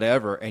and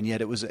whatever, and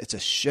yet it's a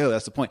show.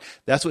 That's the point.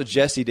 That's what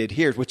Jesse did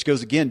here, which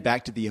goes again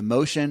back to the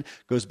emotion,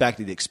 goes back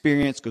to the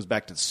experience, goes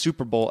back to the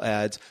Super Bowl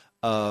ads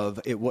of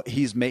it. What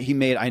he's made. He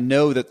made. I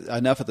know that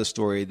enough of the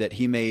story that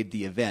he made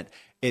the event.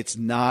 It's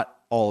not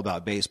all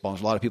about baseball.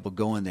 There's a lot of people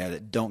going there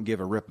that don't give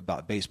a rip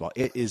about baseball.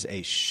 It is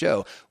a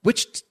show,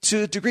 which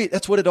to a degree,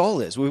 that's what it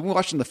all is. When we're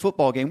watching the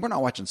football game, we're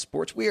not watching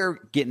sports. We are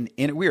getting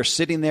in. We are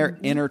sitting there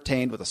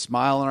entertained with a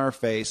smile on our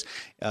face,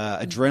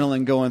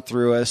 adrenaline going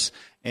through us,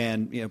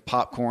 and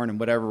popcorn and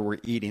whatever we're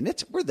eating.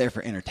 We're there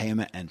for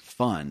entertainment and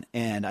fun.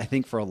 And I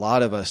think for a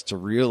lot of us to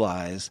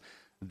realize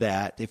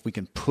that if we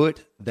can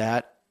put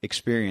that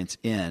experience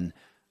in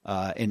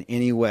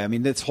any way. I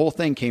mean, this whole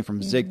thing came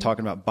from Zig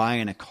talking about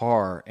buying a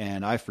car,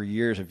 and I for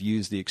years have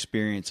used the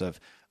experience of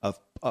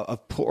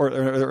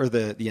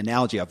the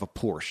analogy of a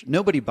Porsche.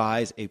 Nobody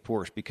buys a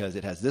Porsche because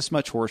it has this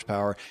much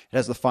horsepower, it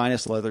has the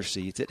finest leather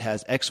seats, it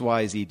has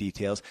XYZ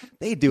details.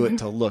 They do it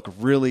to look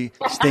really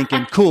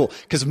stinking cool,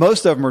 because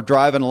most of them are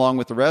driving along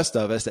with the rest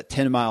of us at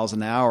 10 miles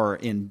an hour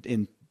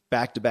in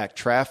back-to-back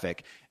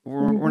traffic.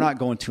 We're not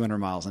going 200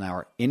 miles an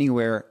hour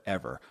anywhere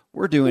ever.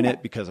 We're doing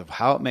it because of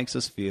how it makes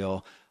us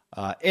feel.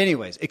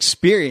 Anyways,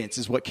 experience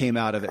is what came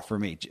out of it for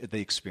me,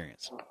 the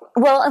experience.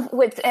 Well,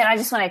 and I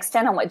just want to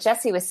extend on what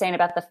Jesse was saying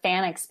about the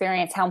fan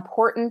experience, how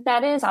important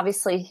that is.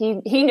 Obviously,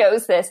 he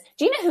knows this.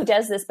 Do you know who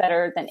does this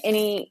better than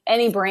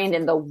any brand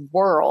in the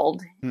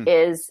world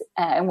is,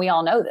 and we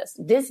all know this,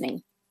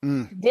 Disney.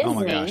 Disney. Oh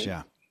my gosh,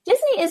 yeah.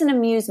 Disney is an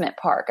amusement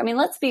park. I mean,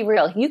 let's be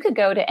real. You could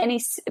go to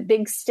any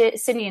big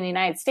city in the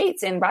United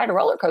States and ride a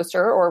roller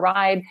coaster or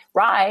ride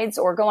rides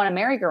or go on a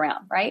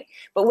merry-go-round, right?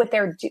 But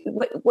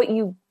what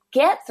you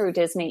get through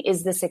Disney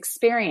is this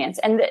experience,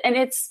 and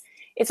it's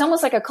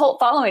almost like a cult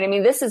following. I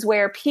mean, this is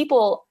where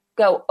people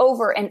go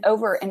over and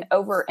over and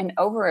over and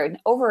over and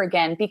over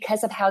again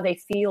because of how they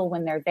feel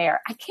when they're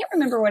there. I can't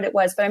remember what it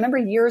was, but I remember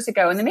years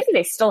ago, and then maybe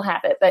they still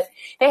have it, but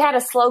they had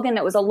a slogan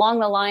that was along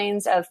the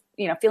lines of,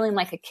 feeling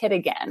like a kid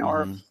again,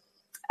 or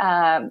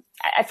I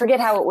forget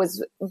how it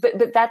was,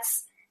 but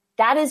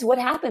that is what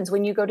happens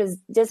when you go to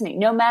Disney.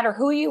 No matter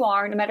who you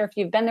are, no matter if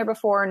you've been there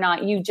before or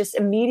not, you just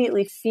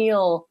immediately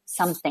feel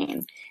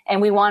something,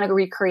 and we want to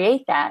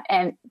recreate that.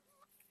 And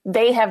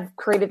they have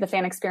created the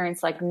fan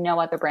experience like no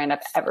other brand I've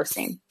ever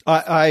seen.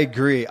 I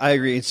agree.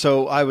 And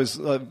so I was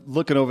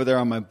looking over there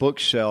on my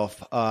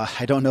bookshelf.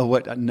 I don't know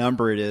what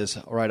number it is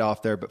right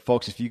off there, but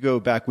folks, if you go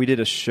back, we did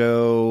a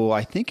show,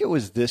 I think it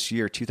was this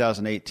year,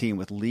 2018,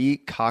 with Lee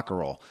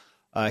Cockerell.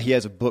 He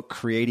has a book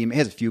he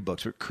has a few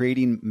books,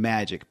 Creating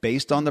Magic,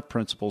 based on the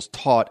principles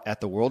taught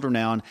at the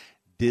world-renowned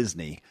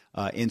Disney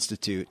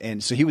Institute.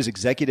 And so he was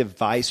executive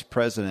vice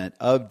president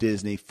of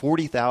Disney,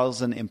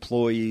 40,000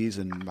 employees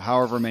and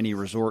however many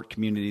resort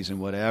communities and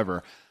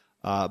whatever.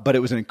 But it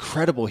was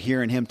incredible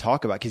hearing him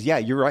talk about, because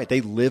you're right.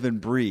 They live and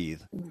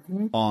breathe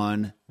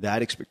on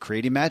that,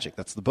 Creating Magic.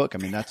 That's the book. I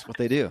mean, that's what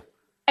they do.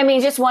 I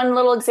mean, just one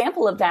little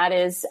example of that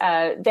is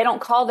they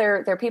don't call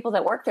their people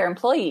that work there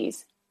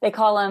employees. They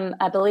call them,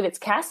 I believe it's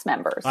cast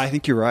members. I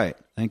think you're right.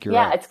 Right.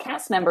 Yeah, it's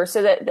cast members.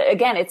 So that,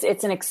 again,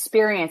 it's an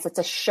experience. It's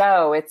a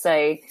show. It's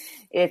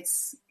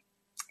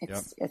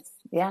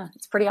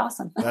pretty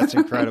awesome. That's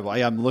incredible.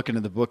 I'm looking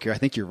at the book here. I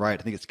think you're right.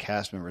 I think it's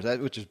cast members,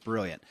 which is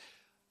brilliant.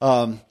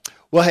 Well,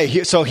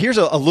 hey, so here's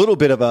a little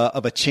bit of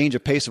a change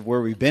of pace of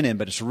where we've been in,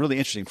 but it's really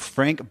interesting.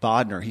 Frank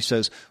Bodner, he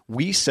says,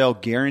 we sell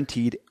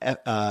guaranteed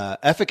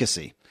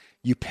efficacy.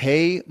 You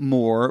pay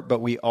more,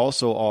 but we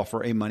also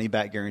offer a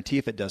money-back guarantee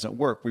if it doesn't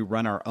work. We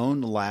run our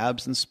own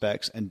labs and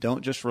specs and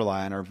don't just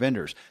rely on our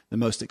vendors. The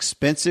most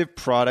expensive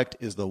product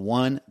is the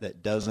one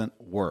that doesn't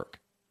work.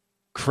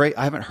 I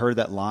haven't heard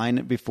that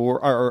line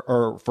before,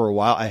 or for a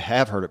while. I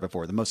have heard it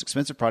before. The most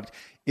expensive product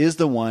is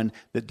the one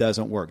that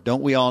doesn't work.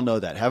 Don't we all know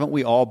that? Haven't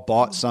we all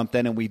bought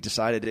something and we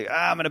decided,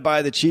 I'm going to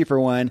buy the cheaper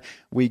one.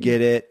 We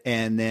get it.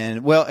 And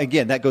then, well,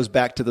 again, that goes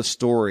back to the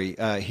story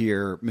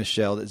here,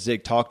 Michelle, that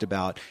Zig talked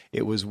about.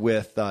 It was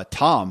with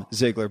Tom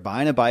Ziegler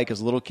buying a bike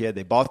as a little kid.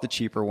 They bought the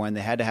cheaper one.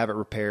 They had to have it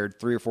repaired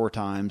 3 or 4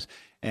 times.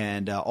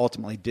 And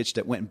ultimately ditched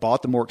it, went and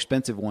bought the more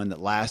expensive one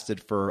that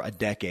lasted for a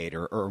decade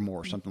or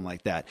more, something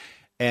like that.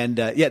 And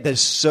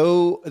that's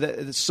so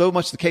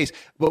much the case.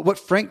 But what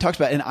Frank talks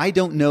about, and I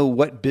don't know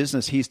what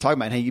business he's talking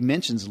about. And he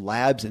mentions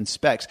labs and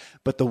specs,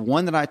 but the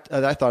one that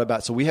I thought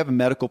about. So we have a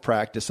medical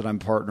practice that I'm a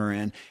partner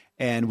in,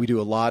 and we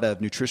do a lot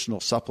of nutritional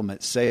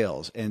supplement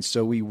sales. And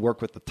so we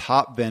work with the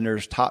top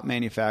vendors, top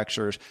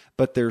manufacturers.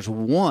 But there's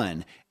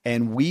one,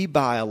 and we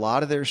buy a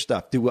lot of their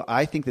stuff. Do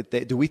we think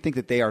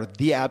that they are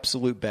the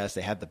absolute best?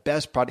 They have the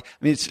best product.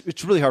 I mean,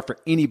 it's really hard for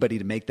anybody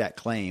to make that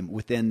claim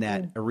within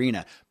that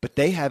arena, but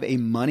they have a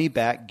money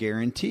back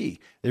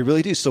guarantee. They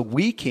really do. So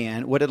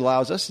what it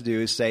allows us to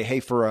do is say, hey,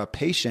 for a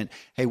patient,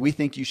 hey, we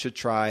think you should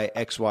try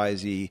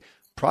XYZ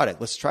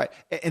product. Let's try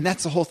it. And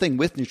that's the whole thing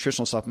with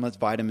nutritional supplements,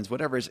 vitamins,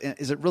 whatever. Is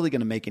it really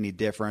going to make any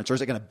difference, or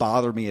is it going to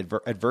bother me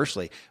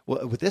adversely?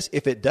 Well, with this,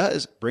 if it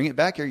does, bring it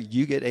back here.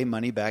 You get a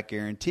money back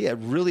guarantee. It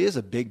really is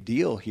a big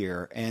deal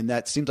here. And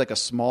that seems like a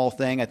small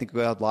thing. I think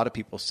we have a lot of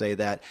people say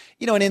that,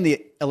 and in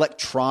the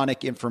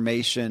electronic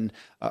information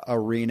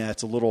arena,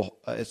 it's a little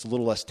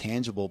less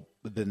tangible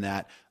than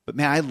that. But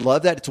man, I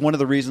love that. It's one of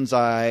the reasons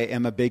I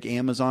am a big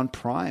Amazon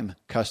Prime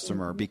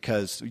customer,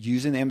 because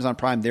using Amazon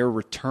Prime, their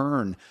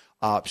return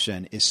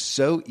option is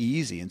so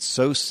easy and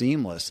so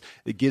seamless.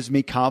 It gives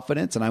me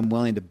confidence, and I'm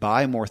willing to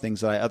buy more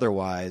things that I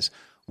otherwise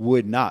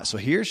would not. So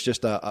here's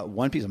just a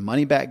one piece of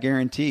money back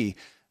guarantee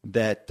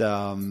that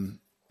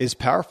is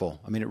powerful.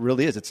 I mean, it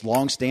really is. It's a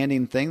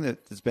long-standing thing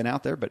that's been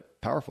out there,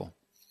 but powerful.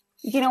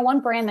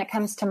 One brand that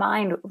comes to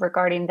mind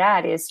regarding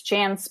that is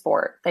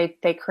JanSport.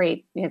 They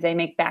create, they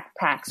make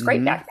backpacks,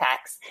 great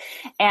backpacks,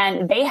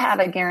 and they have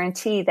a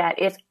guarantee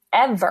that if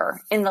ever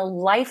in the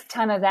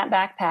lifetime of that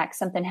backpack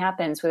something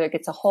happens, whether it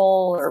gets a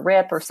hole or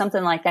rip or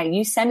something like that,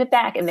 you send it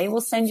back and they will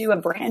send you a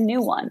brand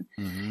new one.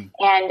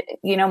 And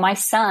my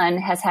son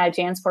has had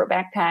JanSport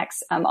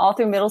backpacks all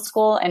through middle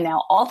school and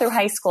now all through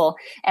high school,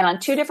 and on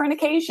 2 different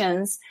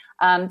occasions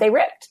they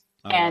ripped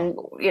and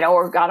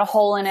or got a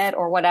hole in it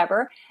or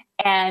whatever,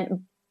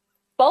 and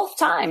both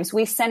times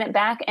we sent it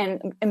back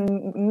and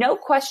no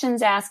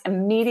questions asked,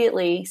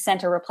 immediately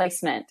sent a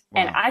replacement.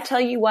 Wow. And I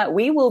tell you what,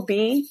 we will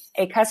be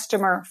a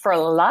customer for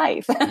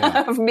life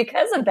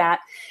because of that.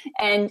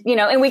 And,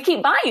 and we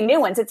keep buying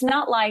new ones. It's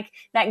not like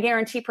that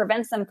guarantee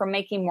prevents them from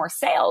making more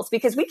sales,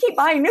 because we keep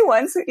buying new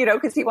ones,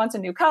 because he wants a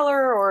new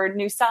color or a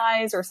new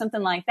size or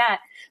something like that.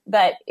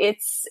 But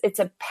it's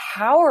a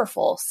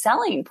powerful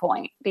selling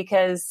point,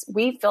 because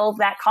we feel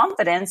that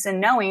confidence in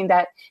knowing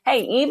that,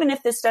 hey, even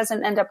if this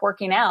doesn't end up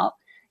working out,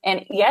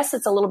 and yes,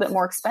 it's a little bit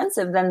more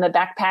expensive than the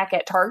backpack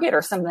at Target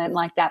or something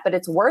like that, but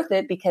it's worth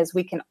it because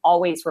we can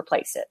always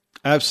replace it.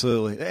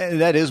 Absolutely.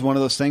 That is one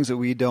of those things that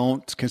we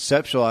don't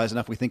conceptualize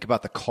enough. We think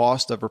about the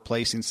cost of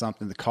replacing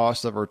something, the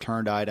cost of a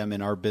returned item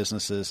in our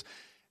businesses.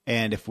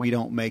 And if we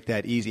don't make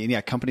that easy,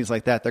 and companies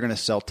like that, they're going to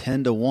sell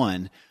 10 to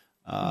 1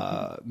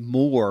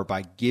 more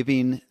by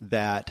giving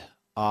that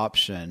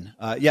option.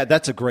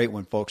 That's a great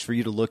one, folks, for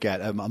you to look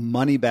at. A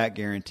money back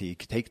guarantee.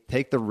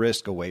 Take the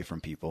risk away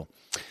from people.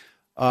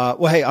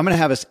 Hey, I'm going to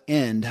have us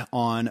end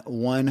on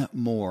one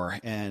more.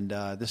 And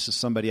this is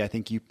somebody I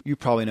think you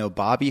probably know,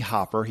 Bobby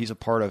Hopper. He's a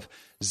part of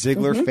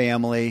Ziglar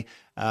family.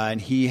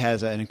 And he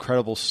has an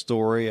incredible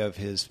story of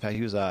he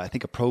was, I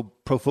think, a pro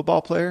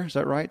football player. Is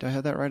that right? Do I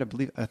have that right?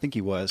 I think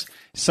he was.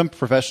 Some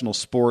professional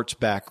sports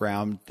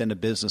background, then a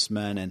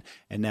businessman,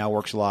 and now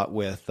works a lot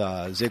with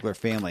Ziglar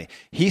family.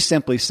 He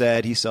simply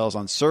said he sells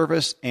on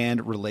service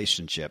and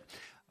relationship.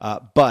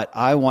 But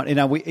I want,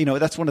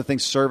 that's one of the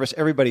things, service,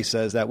 everybody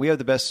says that we have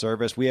the best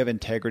service. We have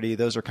integrity.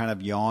 Those are kind of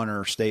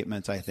yawner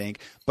statements, I think,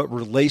 but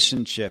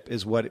relationship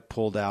is what it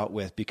pulled out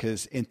with,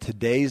 because in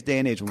today's day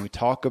and age, when we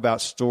talk about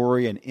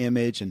story and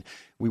image and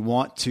we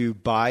want to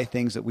buy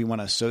things that we want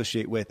to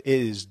associate with,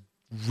 it is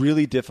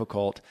really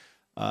difficult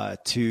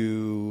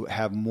to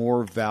have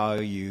more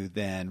value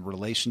than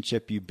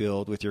relationship you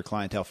build with your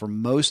clientele. For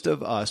most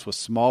of us with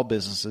small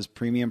businesses,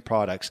 premium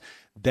products,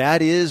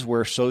 that is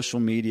where social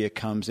media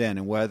comes in.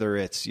 And whether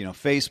it's,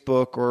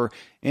 Facebook or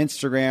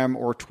Instagram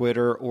or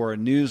Twitter or a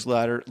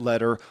newsletter,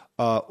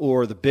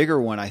 or the bigger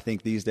one, I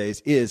think these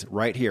days is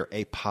right here,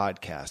 a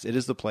podcast. It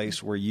is the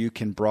place where you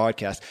can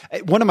broadcast.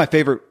 One of my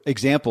favorite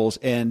examples,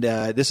 and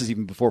this is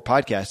even before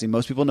podcasting,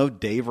 most people know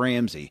Dave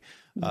Ramsey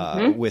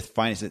with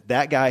finance.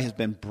 That guy has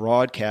been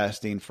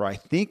broadcasting for, I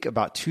think,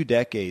 about 2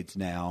 decades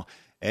now.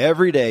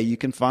 Every day you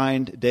can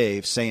find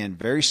Dave saying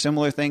very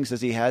similar things as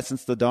he has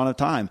since the dawn of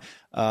time.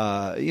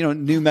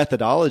 New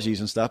methodologies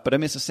and stuff, but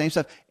it's the same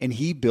stuff. And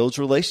he builds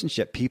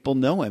relationship. People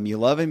know him. You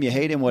love him, you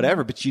hate him,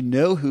 whatever, but you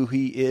know who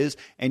he is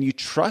and you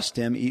trust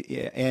him.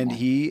 And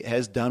he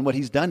has done what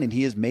he's done, and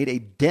he has made a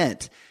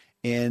dent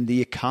in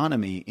the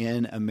economy,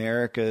 in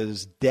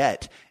America's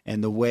debt,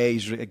 and the way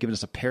he's given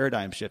us a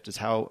paradigm shift is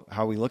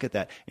how we look at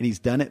that. And he's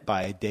done it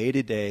by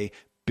day-to-day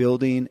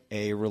building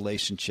a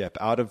relationship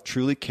out of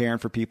truly caring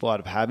for people, out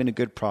of having a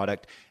good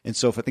product. And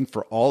so I think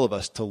for all of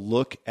us to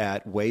look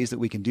at ways that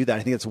we can do that,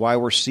 I think that's why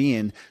we're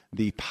seeing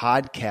the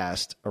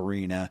podcast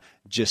arena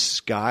just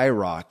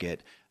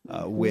skyrocket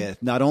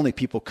with not only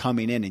people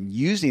coming in and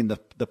using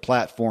the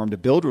platform to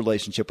build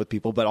relationship with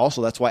people, but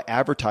also that's why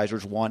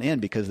advertisers want in,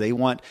 because they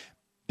want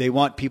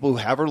people who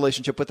have a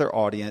relationship with their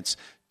audience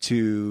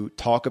to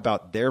talk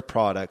about their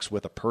products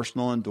with a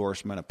personal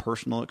endorsement, a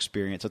personal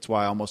experience. That's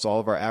why almost all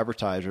of our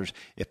advertisers,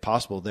 if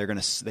possible,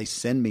 they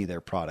send me their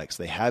products.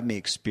 They have me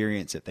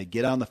experience it. They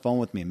get on the phone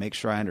with me and make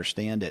sure I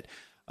understand it.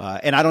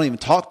 And I don't even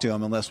talk to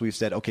them unless we've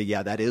said, okay,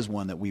 yeah, that is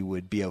one that we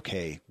would be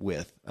okay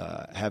with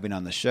having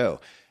on the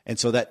show. And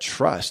so that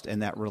trust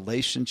and that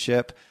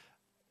relationship,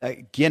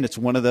 again, it's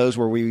one of those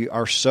where we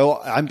are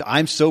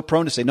I'm so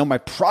prone to say, no, my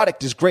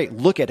product is great.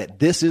 Look at it.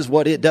 This is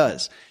what it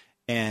does.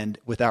 And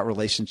without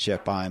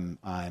relationship, I'm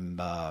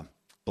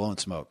blowing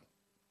smoke.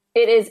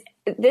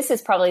 This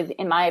is probably,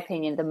 in my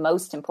opinion, the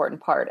most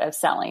important part of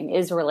selling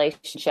is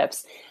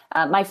relationships.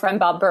 My friend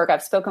Bob Burg,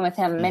 I've spoken with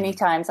him many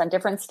times on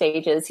different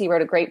stages. He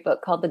wrote a great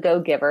book called The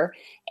Go-Giver.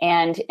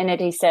 And in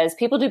it, he says,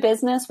 people do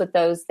business with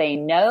those they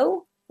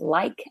know,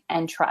 like,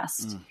 and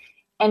trust.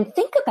 And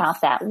think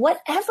about that.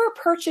 Whatever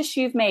purchase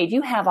you've made,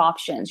 you have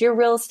options. You're a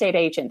real estate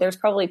agent. There's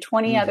probably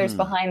 20 others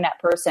behind that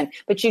person,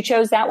 but you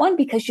chose that one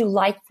because you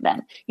liked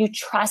them. You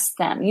trust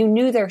them. You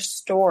knew their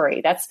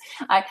story.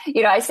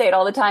 I say it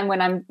all the time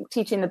when I'm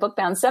teaching the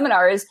Bookbound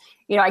seminar is,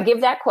 I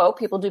give that quote,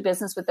 people do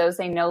business with those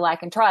they know,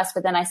 like, and trust.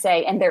 But then I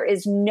say, and there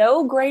is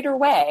no greater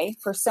way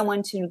for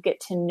someone to get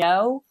to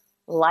know,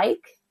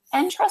 like,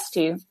 and trust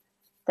you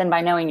than by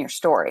knowing your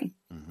story.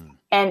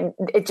 And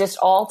it just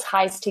all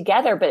ties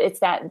together. But it's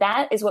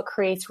that is what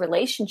creates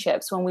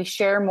relationships, when we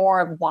share more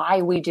of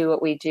why we do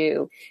what we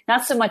do.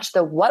 Not so much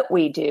the what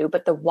we do,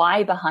 but the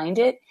why behind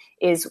it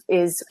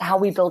is how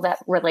we build that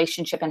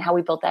relationship and how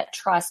we build that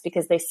trust,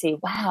 because they see,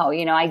 wow,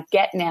 I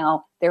get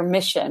now their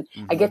mission.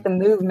 I get the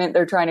movement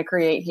they're trying to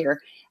create here.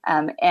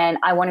 And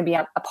I want to be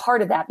a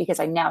part of that because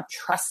I now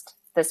trust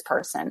this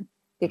person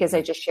because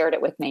they just shared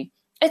it with me.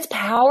 It's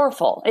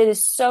powerful. It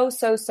is so,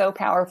 so, so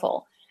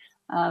powerful.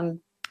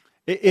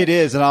 It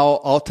is, and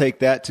I'll take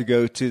that to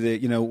go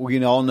to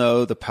we all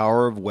know the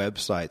power of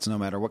websites. No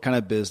matter what kind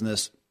of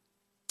business,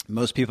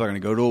 most people are going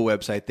to go to a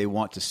website. They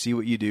want to see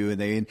what you do, and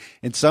they,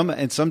 in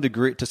some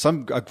degree,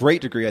 a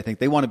great degree, I think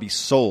they want to be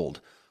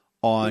sold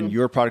on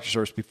your product or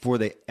service before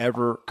they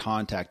ever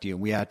contact you.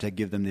 And we have to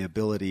give them the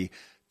ability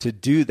to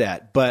do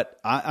that. But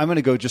I'm going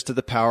to go just to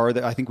the power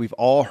that I think we've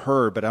all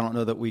heard, but I don't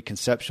know that we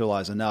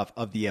conceptualize enough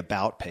of the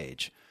About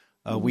page.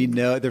 We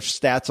know there's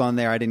stats on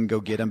there. I didn't go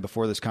get them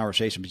before this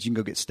conversation, but you can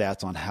go get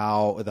stats on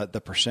how the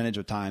percentage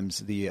of times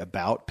the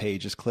About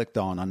page is clicked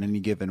on any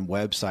given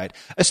website,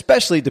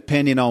 especially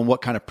depending on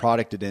what kind of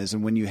product it is.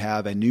 And when you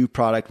have a new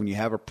product, when you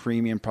have a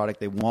premium product,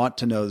 they want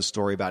to know the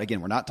story about it.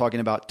 Again, we're not talking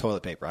about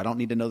toilet paper. I don't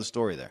need to know the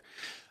story there.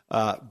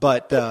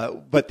 But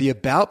the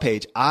About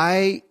page,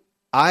 I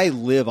I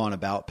live on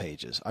about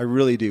pages. I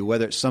really do.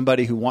 Whether it's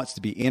somebody who wants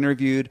to be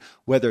interviewed,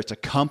 whether it's a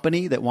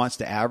company that wants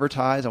to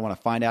advertise, I want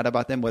to find out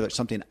about them, whether it's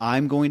something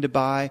I'm going to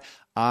buy,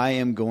 I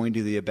am going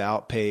to the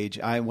about page.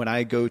 When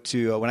I do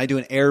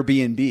an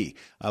Airbnb,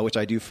 which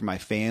I do for my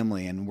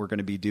family, and we're going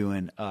to be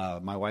doing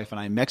my wife and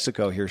I in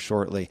Mexico here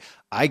shortly,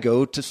 I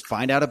go to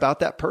find out about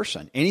that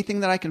person.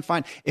 Anything that I can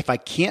find. If I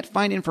can't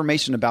find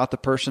information about the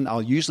person,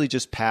 I'll usually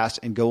just pass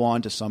and go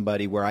on to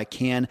somebody where I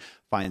can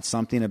find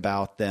something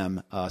about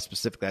them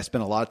specifically. I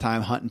spend a lot of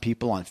time hunting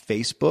people on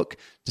Facebook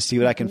to see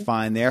what I can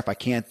find there. If I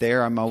can't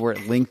there, I'm over at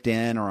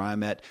LinkedIn or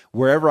I'm at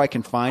wherever I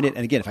can find it.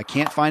 And again, if I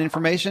can't find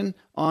information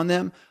on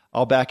them,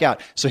 I'll back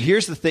out. So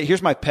here's the thing.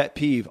 Here's my pet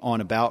peeve on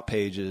about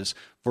pages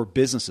for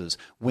businesses.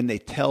 When they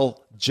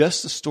tell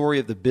just the story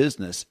of the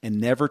business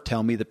and never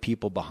tell me the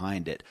people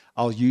behind it,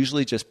 I'll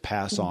usually just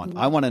pass on.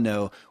 I want to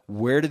know,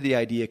 where did the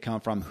idea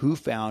come from? Who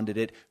founded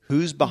it?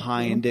 Who's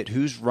behind it?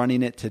 Who's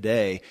running it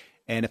today?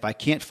 And if I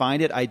can't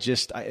find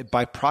it,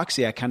 by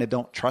proxy, I kind of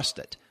don't trust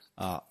it.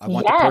 I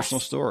want the personal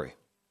story.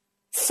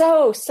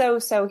 So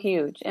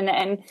huge.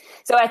 And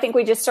so I think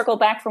we just circle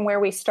back from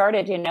where we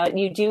started.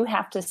 You do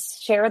have to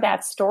share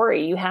that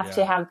story. You have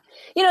to have,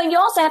 you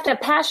also have to have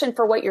passion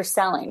for what you're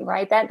selling,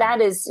 right? That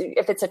is,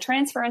 if it's a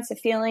transference of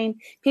feeling,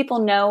 people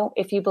know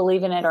if you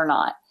believe in it or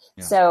not.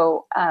 Yeah.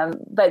 So,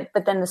 but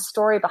then the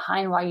story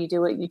behind why you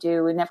do what you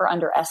do, we never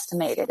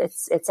underestimate it.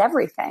 It's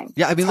everything.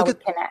 Yeah. I mean, look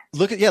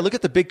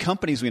at the big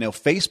companies we know.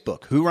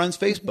 Facebook. Who runs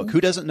Facebook?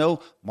 Who doesn't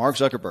know Mark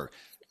Zuckerberg?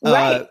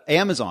 Right.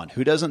 Amazon.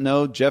 Who doesn't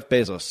know Jeff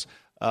Bezos?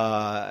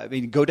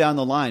 Go down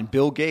the line.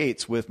 Bill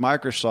Gates with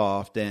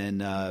Microsoft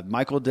and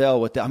Michael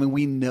Dell with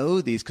we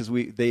know these because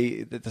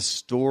the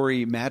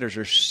story matters.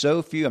 There's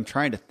so few. I'm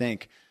trying to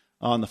think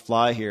on the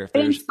fly here.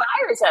 It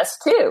inspires us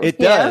too. It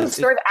does. The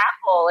story of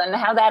Apple and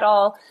how that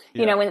all,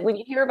 when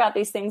you hear about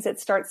these things that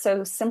start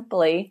so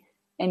simply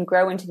and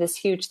grow into this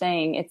huge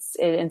thing, it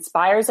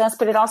inspires us,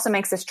 but it also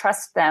makes us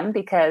trust them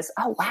because,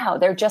 oh, wow,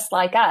 they're just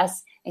like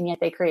us. And yet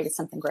they created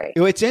something great.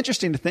 It's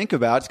interesting to think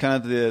about. It's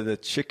kind of the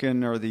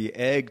chicken or the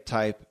egg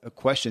type of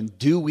question.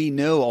 Do we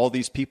know all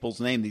these people's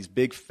names, these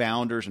big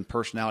founders and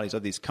personalities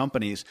of these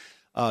companies,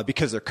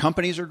 because their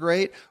companies are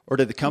great, or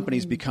did the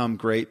companies become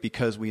great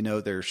because we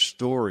know their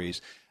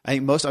stories? I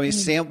think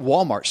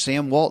Walmart,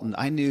 Sam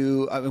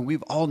Walton,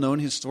 we've all known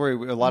his story.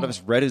 A lot of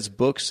us read his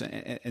books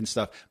and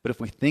stuff. But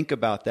if we think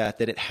about that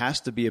it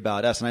has to be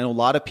about us. And I know a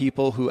lot of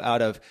people who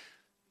out of,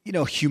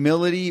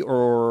 humility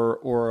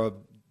or a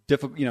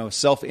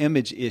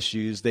self-image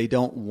issues, they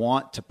don't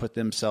want to put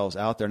themselves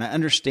out there. And I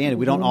understand it.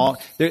 We don't all,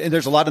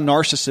 there's a lot of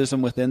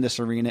narcissism within this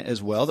arena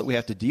as well that we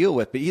have to deal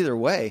with. But either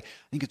way,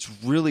 I think it's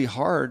really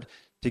hard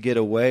to get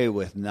away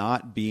with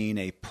not being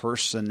a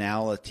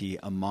personality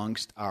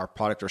amongst our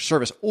product or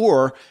service,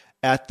 or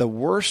at the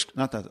worst,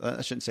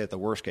 I shouldn't say at the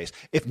worst case.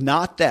 If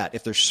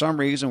there's some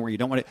reason where you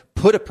don't want to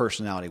put a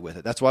personality with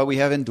it, that's why we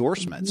have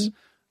endorsements.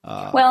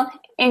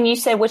 And you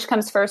said which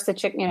comes first, the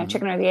chicken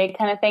or the egg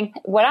kind of thing.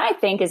 What I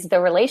think is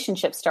the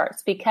relationship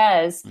starts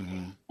because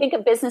think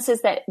of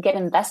businesses that get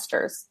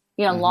investors.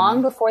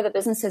 Long before the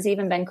business has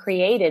even been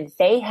created,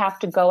 they have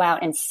to go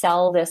out and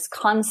sell this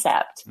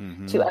concept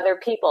to other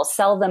people,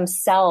 sell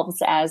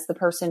themselves as the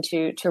person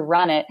to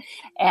run it.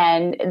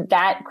 And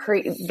that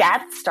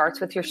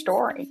starts with your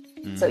story.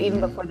 So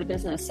even before the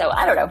business. So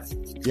I don't know.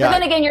 Yeah. But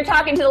then again, you're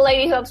talking to the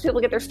lady who helps people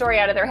get their story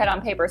out of their head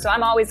on paper. So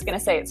I'm always going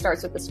to say it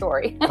starts with the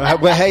story.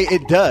 Well, hey,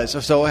 it does.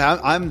 So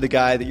I'm the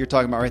guy that you're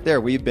talking about right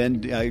there. We've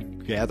been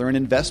gathering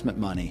investment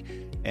money.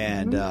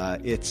 And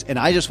and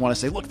I just want to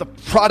say, look, the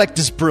product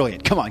is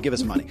brilliant. Come on, give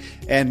us money.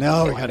 And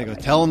no, we got to go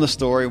tell them the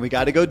story. We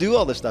got to go do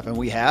all this stuff, and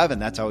we have, and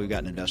that's how we've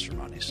gotten investor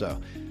money. So,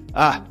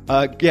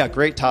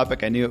 great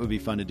topic. I knew it would be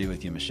fun to do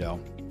with you, Michelle.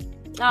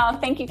 Oh,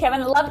 thank you,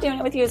 Kevin. I love doing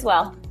it with you as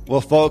well.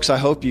 Well, folks, I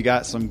hope you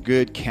got some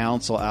good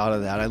counsel out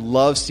of that. I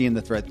love seeing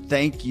the thread.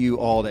 Thank you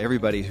all to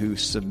everybody who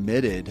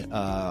submitted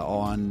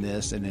on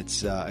this. And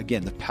it's,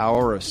 again, the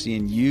power of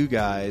seeing you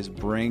guys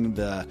bring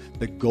the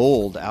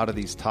gold out of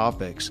these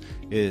topics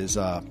is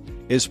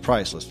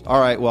priceless. All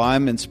right. Well,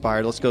 I'm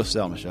inspired. Let's go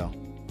sell, Michelle.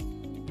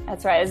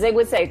 That's right. As they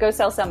would say, go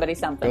sell somebody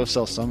something. Go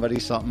sell somebody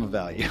something of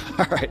value.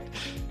 All right.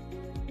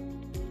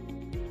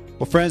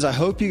 Well, friends, I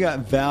hope you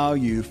got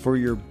value for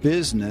your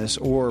business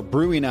or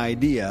brewing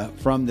idea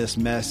from this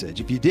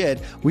message. If you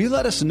did, will you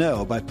let us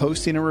know by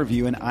posting a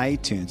review in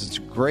iTunes? It's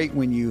great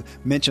when you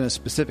mention a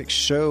specific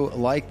show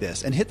like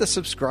this. And hit the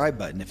subscribe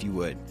button if you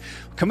would.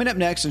 Coming up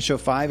next in show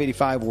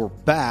 585, we're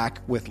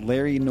back with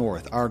Larry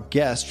North, our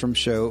guest from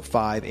show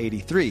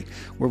 583,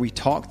 where we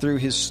talk through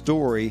his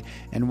story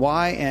and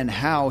why and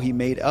how he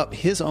made up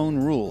his own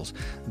rules.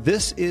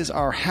 This is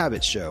our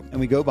habit show, and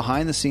we go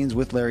behind the scenes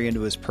with Larry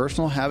into his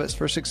personal habits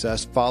for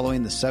success,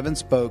 following the 7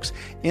 spokes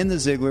in the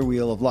Ziglar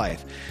Wheel of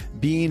Life.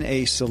 Being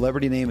a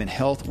celebrity name in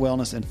health,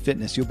 wellness, and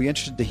fitness, you'll be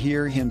interested to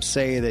hear him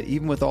say that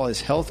even with all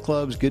his health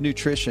clubs, good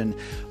nutrition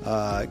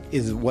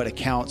is what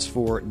accounts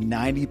for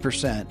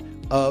 90%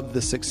 of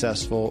the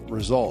successful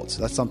results.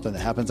 That's something that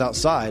happens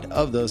outside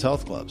of those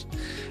health clubs.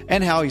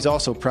 And how he's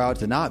also proud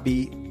to not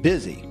be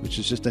busy, which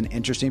is just an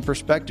interesting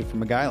perspective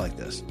from a guy like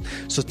this.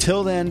 So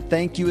till then,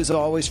 thank you as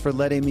always for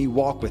letting me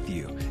walk with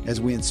you as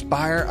we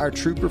inspire our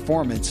true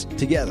performance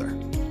together.